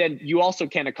 And then you also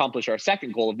can't accomplish our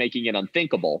second goal of making it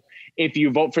unthinkable if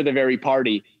you vote for the very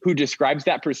party who describes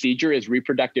that procedure as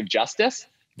reproductive justice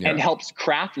and helps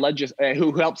craft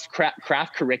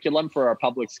curriculum for our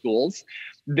public schools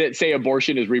that say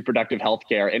abortion is reproductive health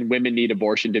care and women need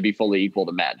abortion to be fully equal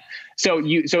to men. So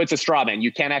it's a straw man.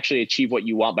 You can't actually achieve what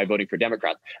you want by voting for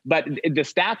Democrats. But the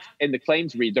stats and the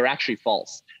claims, Reed, they're actually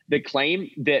false. The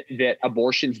claim that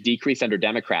abortions decrease under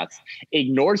Democrats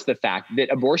ignores the fact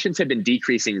that abortions have been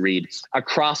decreasing, Reed,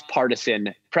 across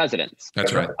partisan presidents.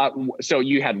 That's right. So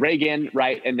you had Reagan,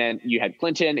 right? And then you had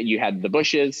Clinton, and you had the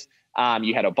Bushes,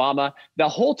 you had Obama. The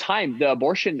whole time the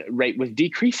abortion rate was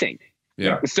decreasing.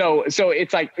 Yeah. So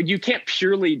it's like you can't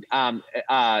purely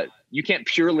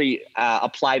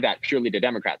apply that purely to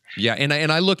Democrats. Yeah,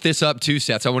 and I looked this up too,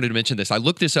 Seth. I wanted to mention this. I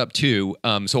looked this up too.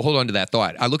 So hold on to that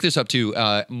thought. I looked this up too.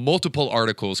 Multiple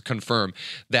articles confirm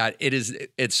that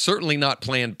it's certainly not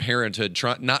Planned Parenthood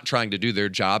not trying to do their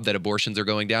job that abortions are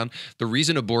going down. The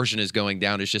reason abortion is going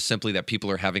down is just simply that people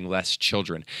are having less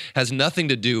children. Has nothing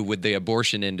to do with the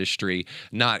abortion industry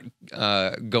not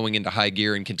going into high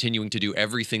gear and continuing to do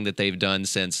everything that they've done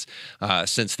since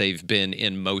they've been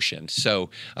in motion. So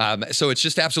it's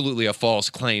just absolutely a false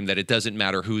claim that it doesn't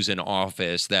matter who's in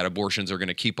office, that abortions are going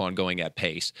to keep on going at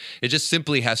pace. It just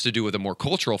simply has to do with a more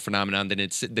cultural phenomenon than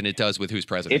it does with who's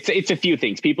president. It's a few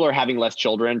things. People are having less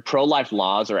children. Pro-life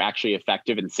laws are actually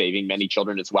effective in saving many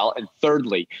children as well. And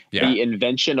thirdly, the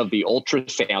invention of the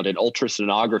ultrasound and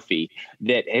ultrasonography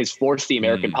that has forced the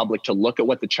American public to look at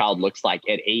what the child looks like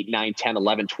at 8, 9, 10,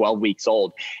 11, 12 weeks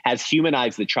old has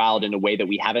humanized the child in a way that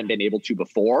we haven't been able to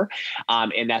before.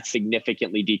 And that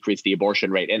significantly decreased the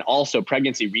abortion rate. And also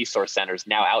pregnancy resource centers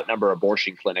now outnumber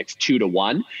abortion clinics 2 to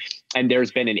 1. And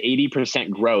there's been an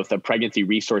 80% growth of pregnancy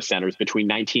resource centers between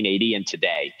 1980 and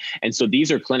today. And so these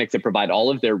are clinics that provide all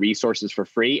of their resources for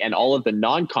free and all of the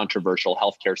non-controversial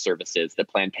healthcare services that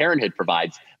Planned Parenthood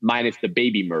provides, minus the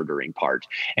baby murdering part.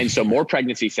 And so more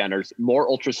pregnancy centers, more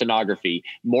ultrasonography,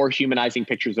 more humanizing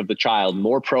pictures of the child,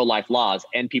 more pro-life laws,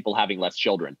 and people having less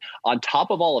children. On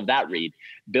top of all of that, Reed,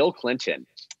 Bill Clinton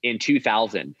in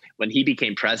 2000, when he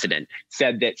became president,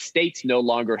 said that states no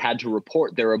longer had to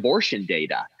report their abortion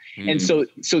data And so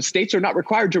states are not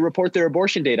required to report their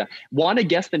abortion data. Want to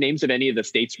guess the names of any of the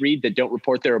states, Reed, that don't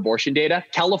report their abortion data?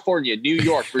 California, New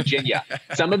York, Virginia,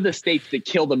 some of the states that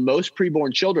kill the most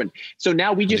preborn children. So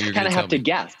now we just kind of have to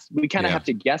guess. We kind of have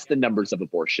to guess the numbers of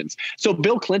abortions. So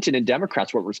Bill Clinton and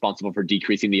Democrats weren't responsible for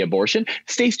decreasing the abortion.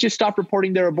 States just stopped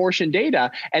reporting their abortion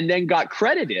data and then got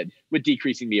credited with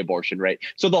decreasing the abortion rate.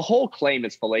 So the whole claim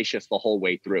is fallacious the whole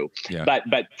way through, but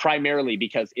primarily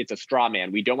because it's a straw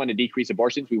man. We don't want to decrease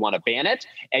abortions. We want to ban it.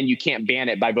 And you can't ban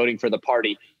it by voting for the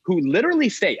party who literally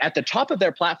say at the top of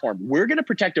their platform, we're going to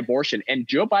protect abortion. And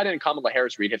Joe Biden and Kamala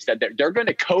Harris, Reid, have said that they're going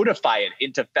to codify it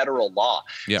into federal law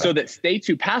so that states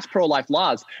who pass pro-life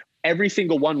laws, every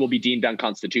single one will be deemed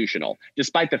unconstitutional,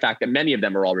 despite the fact that many of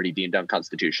them are already deemed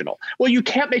unconstitutional. Well, you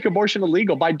can't make abortion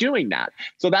illegal by doing that.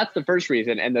 So that's the first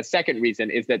reason. And the second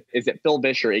reason is that Phil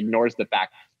Vischer ignores the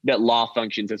fact that law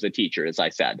functions as a teacher, as I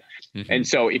said. And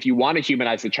so if you want to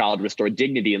humanize the child, restore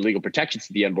dignity and legal protections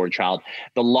to the unborn child,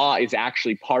 the law is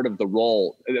actually part of the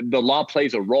role. The law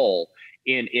plays a role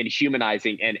in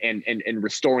humanizing and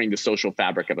restoring the social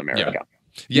fabric of America.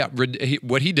 Yeah,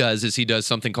 what he does is he does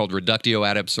something called reductio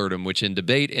ad absurdum, which in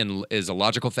debate is a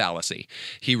logical fallacy.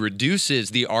 He reduces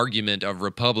the argument of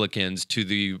Republicans to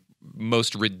the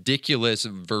most ridiculous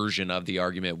version of the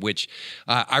argument, which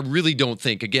I really don't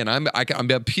think. Again, I'm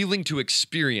appealing to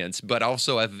experience, but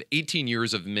also I have 18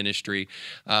 years of ministry,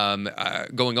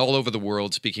 going all over the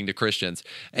world speaking to Christians,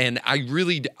 and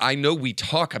I know we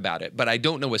talk about it, but I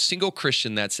don't know a single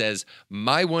Christian that says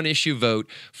my one issue vote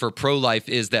for pro-life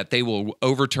is that they will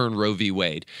overturn Roe v.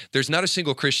 Wade. There's not a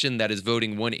single Christian that is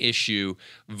voting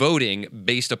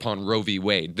based upon Roe v.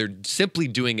 Wade. They're simply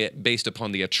doing it based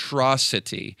upon the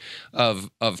atrocity of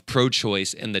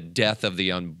pro-choice and the death of the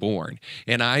unborn.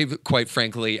 And quite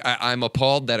frankly, I'm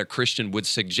appalled that a Christian would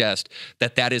suggest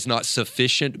that is not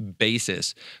sufficient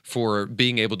basis for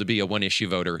being able to be a one-issue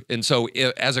voter. And so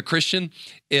as a Christian,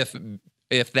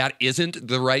 if that isn't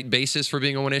the right basis for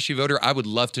being a one-issue voter, I would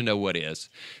love to know what is.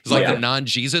 It's like the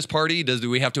non-Jesus party. Do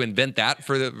we have to invent that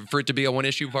for it to be a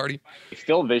one-issue party?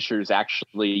 Phil Vischer is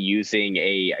actually using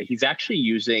a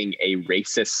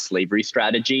racist slavery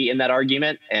strategy in that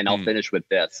argument. And I'll finish with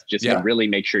this, just to really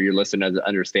make sure your listeners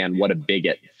understand what a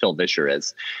bigot Phil Vischer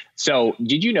is. So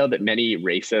did you know that many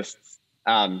racists,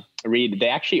 Reid, they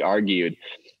actually argued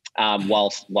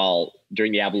while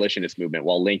during the abolitionist movement,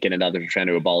 while Lincoln and others were trying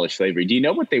to abolish slavery, do you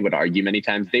know what they would argue many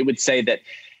times? They would say that,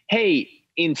 hey,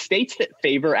 in states that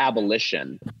favor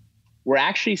abolition, we're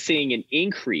actually seeing an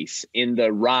increase in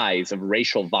the rise of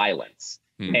racial violence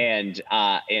and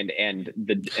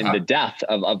the death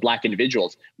of Black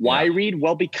individuals. Why, Reid?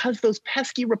 Well, because those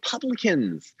pesky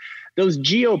Republicans, those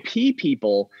GOP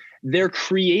people, they're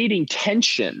creating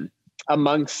tension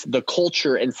amongst the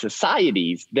culture and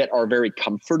societies that are very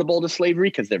comfortable to slavery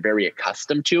because they're very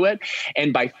accustomed to it.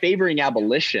 And by favoring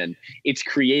abolition, it's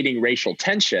creating racial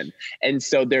tension. And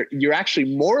so you're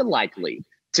actually more likely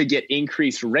to get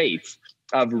increased rates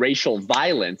of racial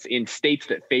violence in states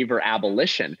that favor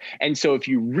abolition. And so if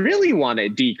you really want to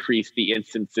decrease the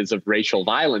instances of racial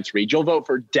violence, Reid, you'll vote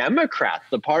for Democrats,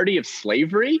 the party of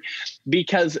slavery,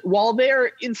 because while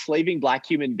they're enslaving Black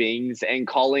human beings and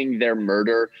calling their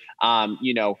murder,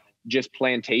 just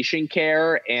plantation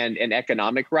care and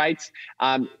economic rights,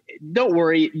 don't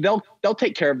worry, they'll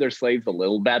take care of their slaves a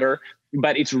little better.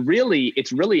 But it's really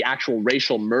actual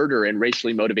racial murder and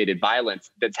racially motivated violence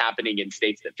that's happening in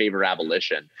states that favor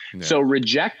abolition. Yeah. So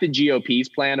reject the GOP's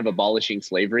plan of abolishing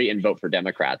slavery and vote for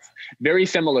Democrats. Very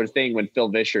similar thing when Phil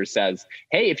Vischer says,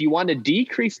 hey, if you want to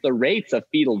decrease the rates of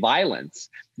fetal violence,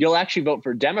 you'll actually vote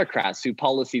for Democrats whose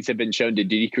policies have been shown to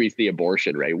decrease the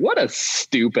abortion rate. What a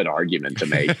stupid argument to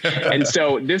make. And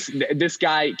so this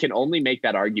guy can only make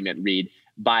that argument, Reid,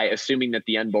 by assuming that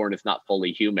the unborn is not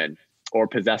fully human or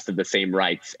possessed of the same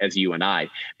rights as you and I,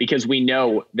 because we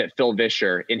know that Phil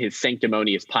Vischer, in his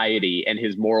sanctimonious piety and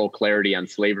his moral clarity on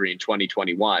slavery in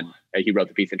 2021, he wrote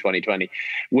the piece in 2020,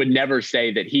 would never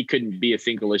say that he couldn't be a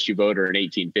single issue voter in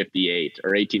 1858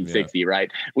 or 1860,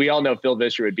 right? We all know Phil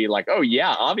Vischer would be like, oh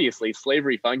yeah, obviously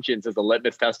slavery functions as a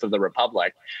litmus test of the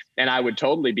republic. And I would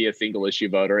totally be a single issue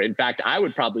voter. In fact, I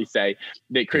would probably say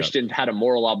that Christians had a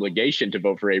moral obligation to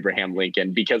vote for Abraham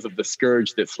Lincoln because of the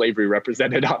scourge that slavery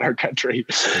represented on our country.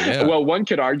 Yeah. Well, one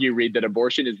could argue, Reid, that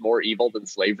abortion is more evil than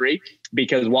slavery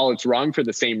because while it's wrong for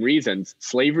the same reasons,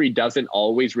 slavery doesn't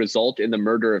always result in the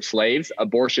murder of slaves.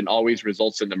 Abortion always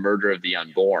results in the murder of the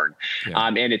unborn. Yeah.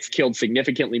 And it's killed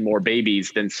significantly more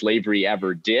babies than slavery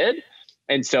ever did.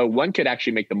 And so one could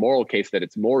actually make the moral case that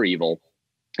it's more evil.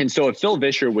 And so if Phil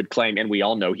Vischer would claim, and we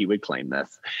all know he would claim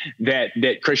this,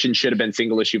 that Christians should have been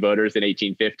single issue voters in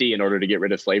 1850 in order to get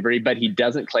rid of slavery, but he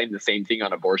doesn't claim the same thing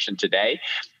on abortion today,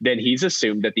 then he's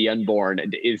assumed that the unborn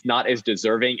is not as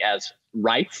deserving as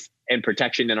rights and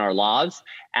protection in our laws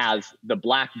as the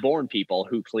Black born people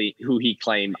who he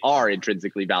claim are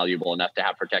intrinsically valuable enough to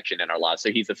have protection in our laws. So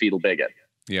he's a fetal bigot.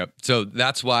 Yep. So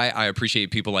that's why I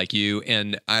appreciate people like you.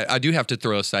 And I do have to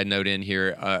throw a side note in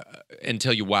here and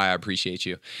tell you why I appreciate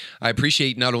you. I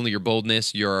appreciate not only your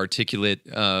boldness, your articulate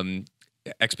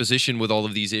exposition with all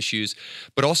of these issues,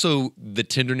 but also the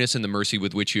tenderness and the mercy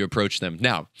with which you approach them.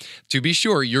 Now, to be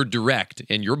sure, you're direct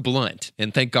and you're blunt,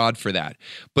 and thank God for that.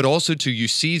 But also you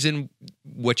season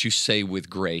what you say with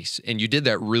grace. And you did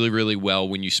that really, really well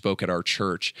when you spoke at our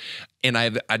church. And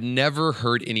I've never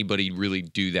heard anybody really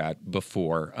do that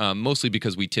before, mostly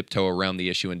because we tiptoe around the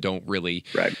issue and don't really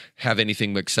have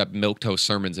anything except milquetoast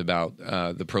sermons about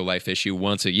the pro-life issue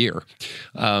once a year.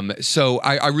 So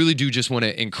I really do just want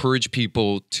to encourage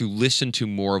people to listen to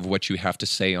more of what you have to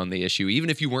say on the issue, even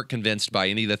if you weren't convinced by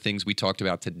any of the things we talked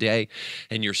about today,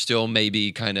 and you're still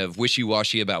maybe kind of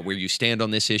wishy-washy about where you stand on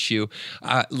this issue.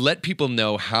 Let people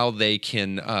know how they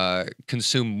can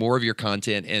consume more of your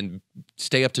content and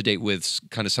stay up to date with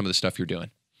kind of some of the stuff you're doing.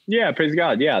 Yeah, praise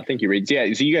God. Yeah, thank you, Reed.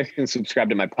 Yeah, so you guys can subscribe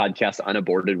to my podcast,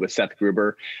 Unaborted with Seth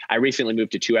Gruber. I recently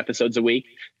moved to 2 episodes a week.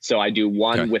 So I do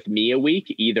one with me a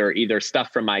week, either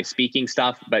stuff from my speaking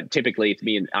stuff, but typically it's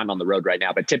me, and I'm on the road right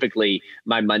now, but typically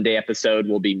my Monday episode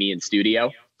will be me in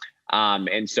studio.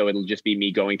 And so it'll just be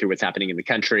me going through what's happening in the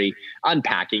country,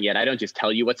 unpacking it. I don't just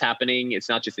tell you what's happening. It's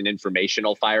not just an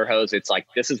informational fire hose. It's like,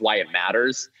 this is why it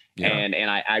matters. Yeah. And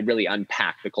I really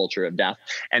unpack the culture of death.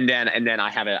 And then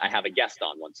I have a guest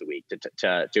on once a week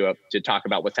to talk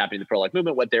about what's happening in the pro-life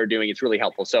movement, what they're doing. It's really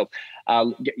helpful. So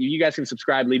you guys can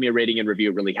subscribe, leave me a rating and review.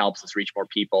 It really helps us reach more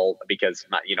people because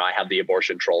I have the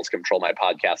abortion trolls control my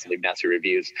podcast and leave nasty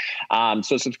reviews.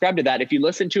 So subscribe to that. If you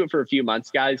listen to it for a few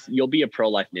months, guys, you'll be a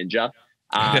pro-life ninja.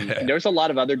 There's a lot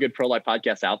of other good pro-life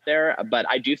podcasts out there, but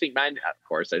I do think mine, of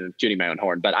course, I'm tooting my own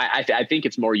horn, but I think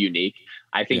it's more unique.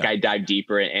 I think I dive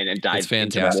deeper and dive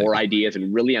into more ideas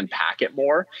and really unpack it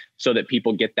more so that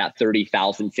people get that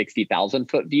 30,000, 60,000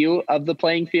 foot view of the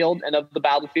playing field and of the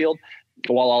battlefield,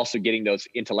 while also getting those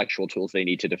intellectual tools they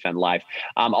need to defend life.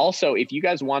 Also, if you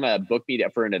guys want to book me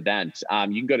for an event,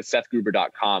 you can go to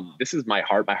SethGruber.com. This is my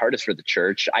heart. My heart is for the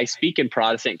church. I speak in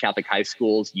Protestant and Catholic high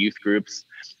schools, youth groups,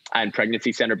 and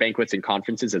pregnancy center banquets and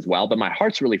conferences as well. But my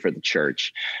heart's really for the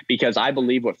church because I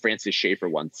believe what Francis Schaeffer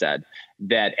once said,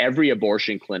 that every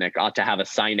abortion clinic ought to have a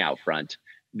sign out front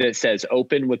that says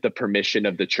open with the permission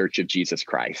of the Church of Jesus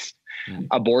Christ.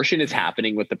 Abortion is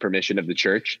happening with the permission of the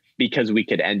church because we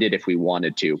could end it if we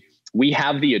wanted to. We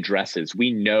have the addresses.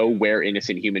 We know where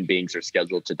innocent human beings are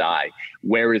scheduled to die.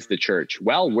 Where is the church?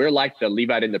 Well, we're like the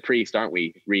Levite and the priest, aren't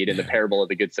we, Reed, in the parable of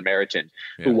the Good Samaritan,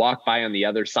 who walk by on the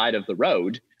other side of the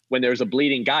road when there's a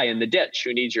bleeding guy in the ditch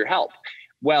who needs your help.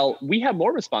 Well, we have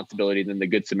more responsibility than the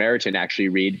Good Samaritan, actually,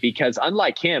 Reed, because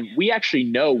unlike him, we actually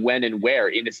know when and where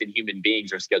innocent human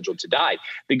beings are scheduled to die.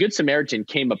 The Good Samaritan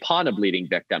came upon a bleeding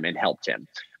victim and helped him.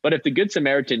 But if the Good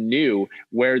Samaritan knew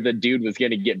where the dude was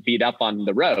going to get beat up on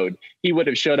the road, he would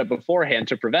have showed up beforehand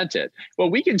to prevent it.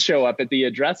 Well, we can show up at the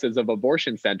addresses of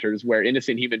abortion centers where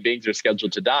innocent human beings are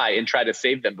scheduled to die and try to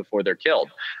save them before they're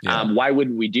killed. Why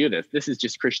wouldn't we do this? This is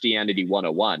just Christianity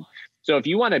 101. So if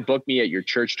you want to book me at your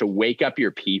church to wake up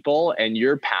your people and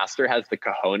your pastor has the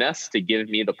cojones to give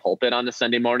me the pulpit on a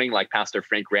Sunday morning, like Pastor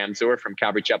Frank Ramsor from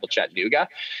Calvary Chapel, Chattanooga,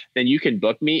 then you can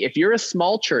book me. If you're a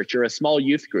small church or a small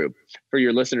youth group, for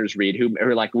your listeners, Reed, who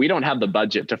are like, we don't have the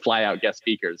budget to fly out guest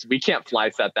speakers. We can't fly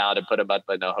Seth out and put him up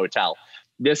in a hotel.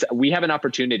 We have an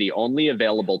opportunity only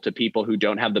available to people who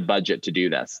don't have the budget to do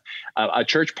this. A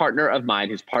church partner of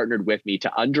mine has partnered with me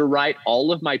to underwrite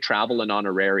all of my travel and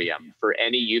honorarium for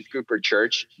any youth group or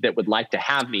church that would like to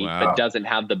have me, but doesn't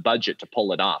have the budget to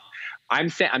pull it off. I'm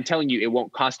telling you, it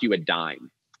won't cost you a dime.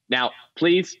 Now,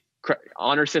 please,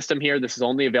 honor system here. This is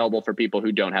only available for people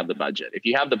who don't have the budget. If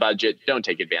you have the budget, don't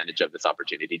take advantage of this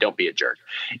opportunity. Don't be a jerk.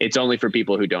 It's only for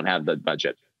people who don't have the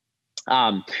budget.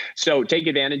 So take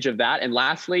advantage of that. And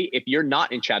lastly, if you're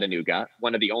not in Chattanooga,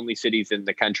 one of the only cities in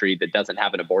the country that doesn't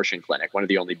have an abortion clinic, one of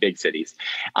the only big cities,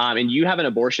 and you have an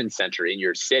abortion center in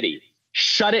your city,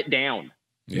 shut it down.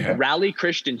 Rally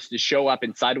Christians to show up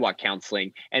in sidewalk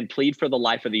counseling and plead for the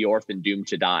life of the orphan doomed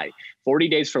to die. 40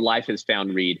 Days for Life has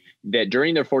found, Reed, that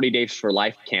during their 40 Days for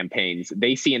Life campaigns,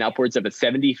 they see an upwards of a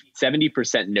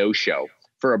 70% no-show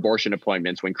for abortion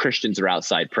appointments when Christians are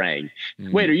outside praying.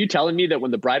 Wait, are you telling me that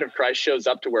when the bride of Christ shows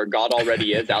up to where God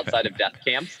already is outside of death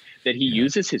camps, that he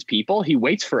uses his people. He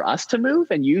waits for us to move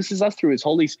and uses us through his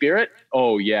Holy Spirit.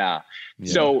 Oh, yeah.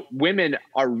 So women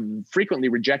are frequently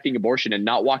rejecting abortion and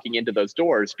not walking into those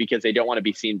doors because they don't want to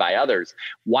be seen by others.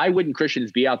 Why wouldn't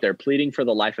Christians be out there pleading for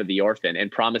the life of the orphan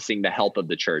and promising the help of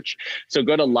the church? So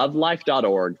go to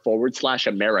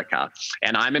lovelife.org/America.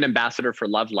 And I'm an ambassador for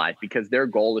Love Life because their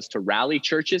goal is to rally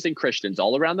churches and Christians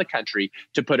all around the country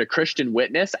to put a Christian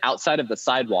witness outside of the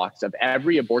sidewalks of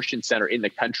every abortion center in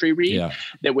the country, Reed,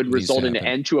 that would result in an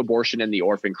end to abortion and the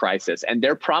orphan crisis. And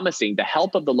they're promising the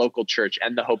help of the local church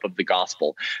and the hope of the gospel.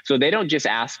 So they don't just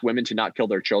ask women to not kill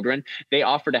their children. They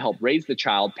offer to help raise the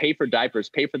child, pay for diapers,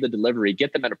 pay for the delivery,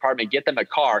 get them an apartment, get them a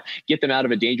car, get them out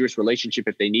of a dangerous relationship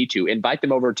if they need to, invite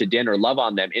them over to dinner, love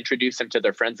on them, introduce them to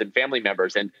their friends and family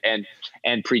members, and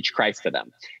preach Christ to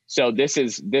them. So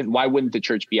why wouldn't the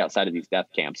church be outside of these death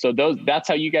camps? So that's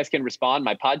how you guys can respond.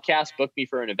 My podcast, book me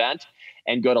for an event,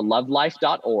 and go to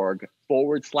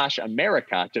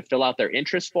lovelife.org/America to fill out their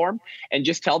interest form and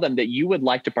just tell them that you would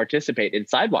like to participate in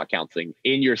sidewalk counseling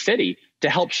in your city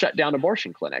to help shut down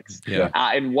abortion clinics.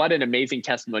 And what an amazing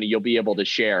testimony you'll be able to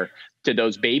share to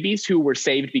those babies who were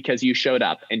saved because you showed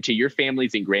up, and to your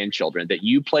families and grandchildren that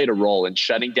you played a role in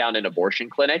shutting down an abortion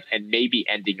clinic and maybe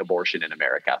ending abortion in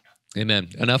America. Amen.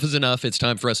 Enough is enough. It's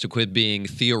time for us to quit being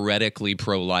theoretically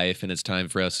pro-life, and it's time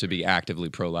for us to be actively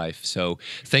pro-life. So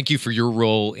thank you for your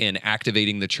role in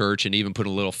activating the church and even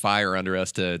putting a little fire under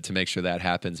us to make sure that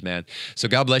happens, man. So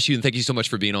God bless you, and thank you so much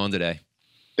for being on today.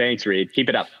 Thanks, Reed. Keep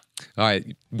it up. All right.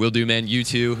 Will do, man. You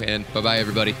too. And bye-bye,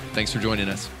 everybody. Thanks for joining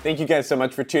us. Thank you guys so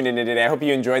much for tuning in today. I hope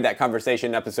you enjoyed that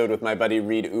conversation episode with my buddy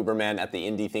Reed Uberman at the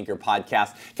Indie Thinker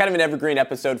podcast. Kind of an evergreen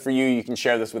episode for you. You can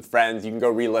share this with friends. You can go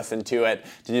re-listen to it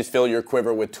to just fill your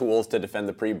quiver with tools to defend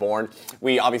the preborn.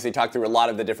 We obviously talked through a lot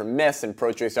of the different myths and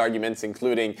pro-choice arguments,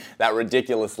 including that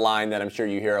ridiculous line that I'm sure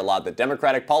you hear a lot, that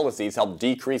Democratic policies help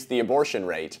decrease the abortion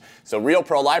rate. So real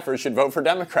pro-lifers should vote for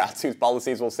Democrats whose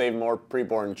policies will save more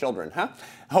preborn children, huh?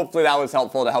 Hopefully that was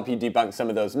helpful to help you debunk some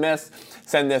of those myths.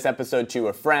 Send this episode to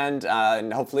a friend,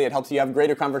 and hopefully it helps you have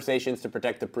greater conversations to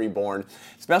protect the preborn,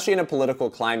 especially in a political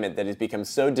climate that has become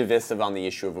so divisive on the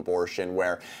issue of abortion,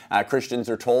 where Christians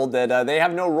are told that they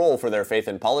have no role for their faith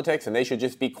in politics and they should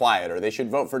just be quiet or they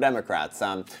should vote for Democrats.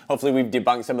 Hopefully we've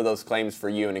debunked some of those claims for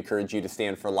you and encourage you to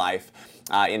stand for life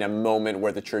in a moment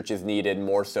where the church is needed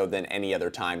more so than any other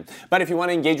time. But if you want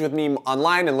to engage with me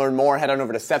online and learn more, head on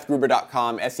over to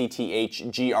sethgruber.com,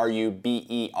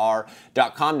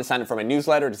 SETHGRUBER.com to sign up for my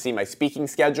newsletter, to see my speaking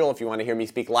schedule if you want to hear me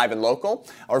speak live and local,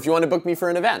 or if you want to book me for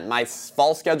an event. My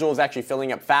fall schedule is actually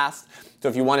filling up fast. So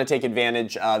if you want to take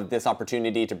advantage of this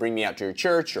opportunity to bring me out to your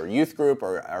church or youth group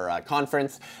or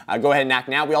conference, go ahead and act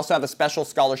now. We also have a special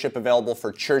scholarship available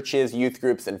for churches, youth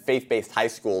groups, and faith-based high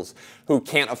schools who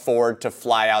can't afford to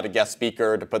fly out a guest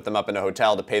speaker, to put them up in a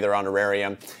hotel, to pay their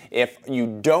honorarium. If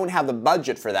you don't have the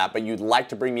budget for that, but you'd like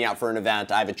to bring me out for an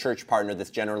event, I have a church partner that's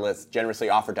generously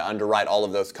offered to underwrite all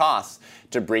of those costs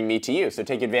to bring me to you. So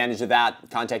take advantage of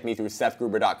that. Contact me through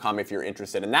sethgruber.com if you're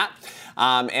interested in that.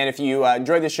 And if you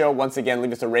enjoyed the show, once again,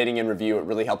 leave us a rating and review. It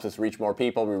really helps us reach more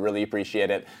people. We really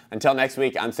appreciate it. Until next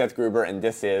week, I'm Seth Gruber, and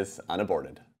this is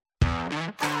Unaborted.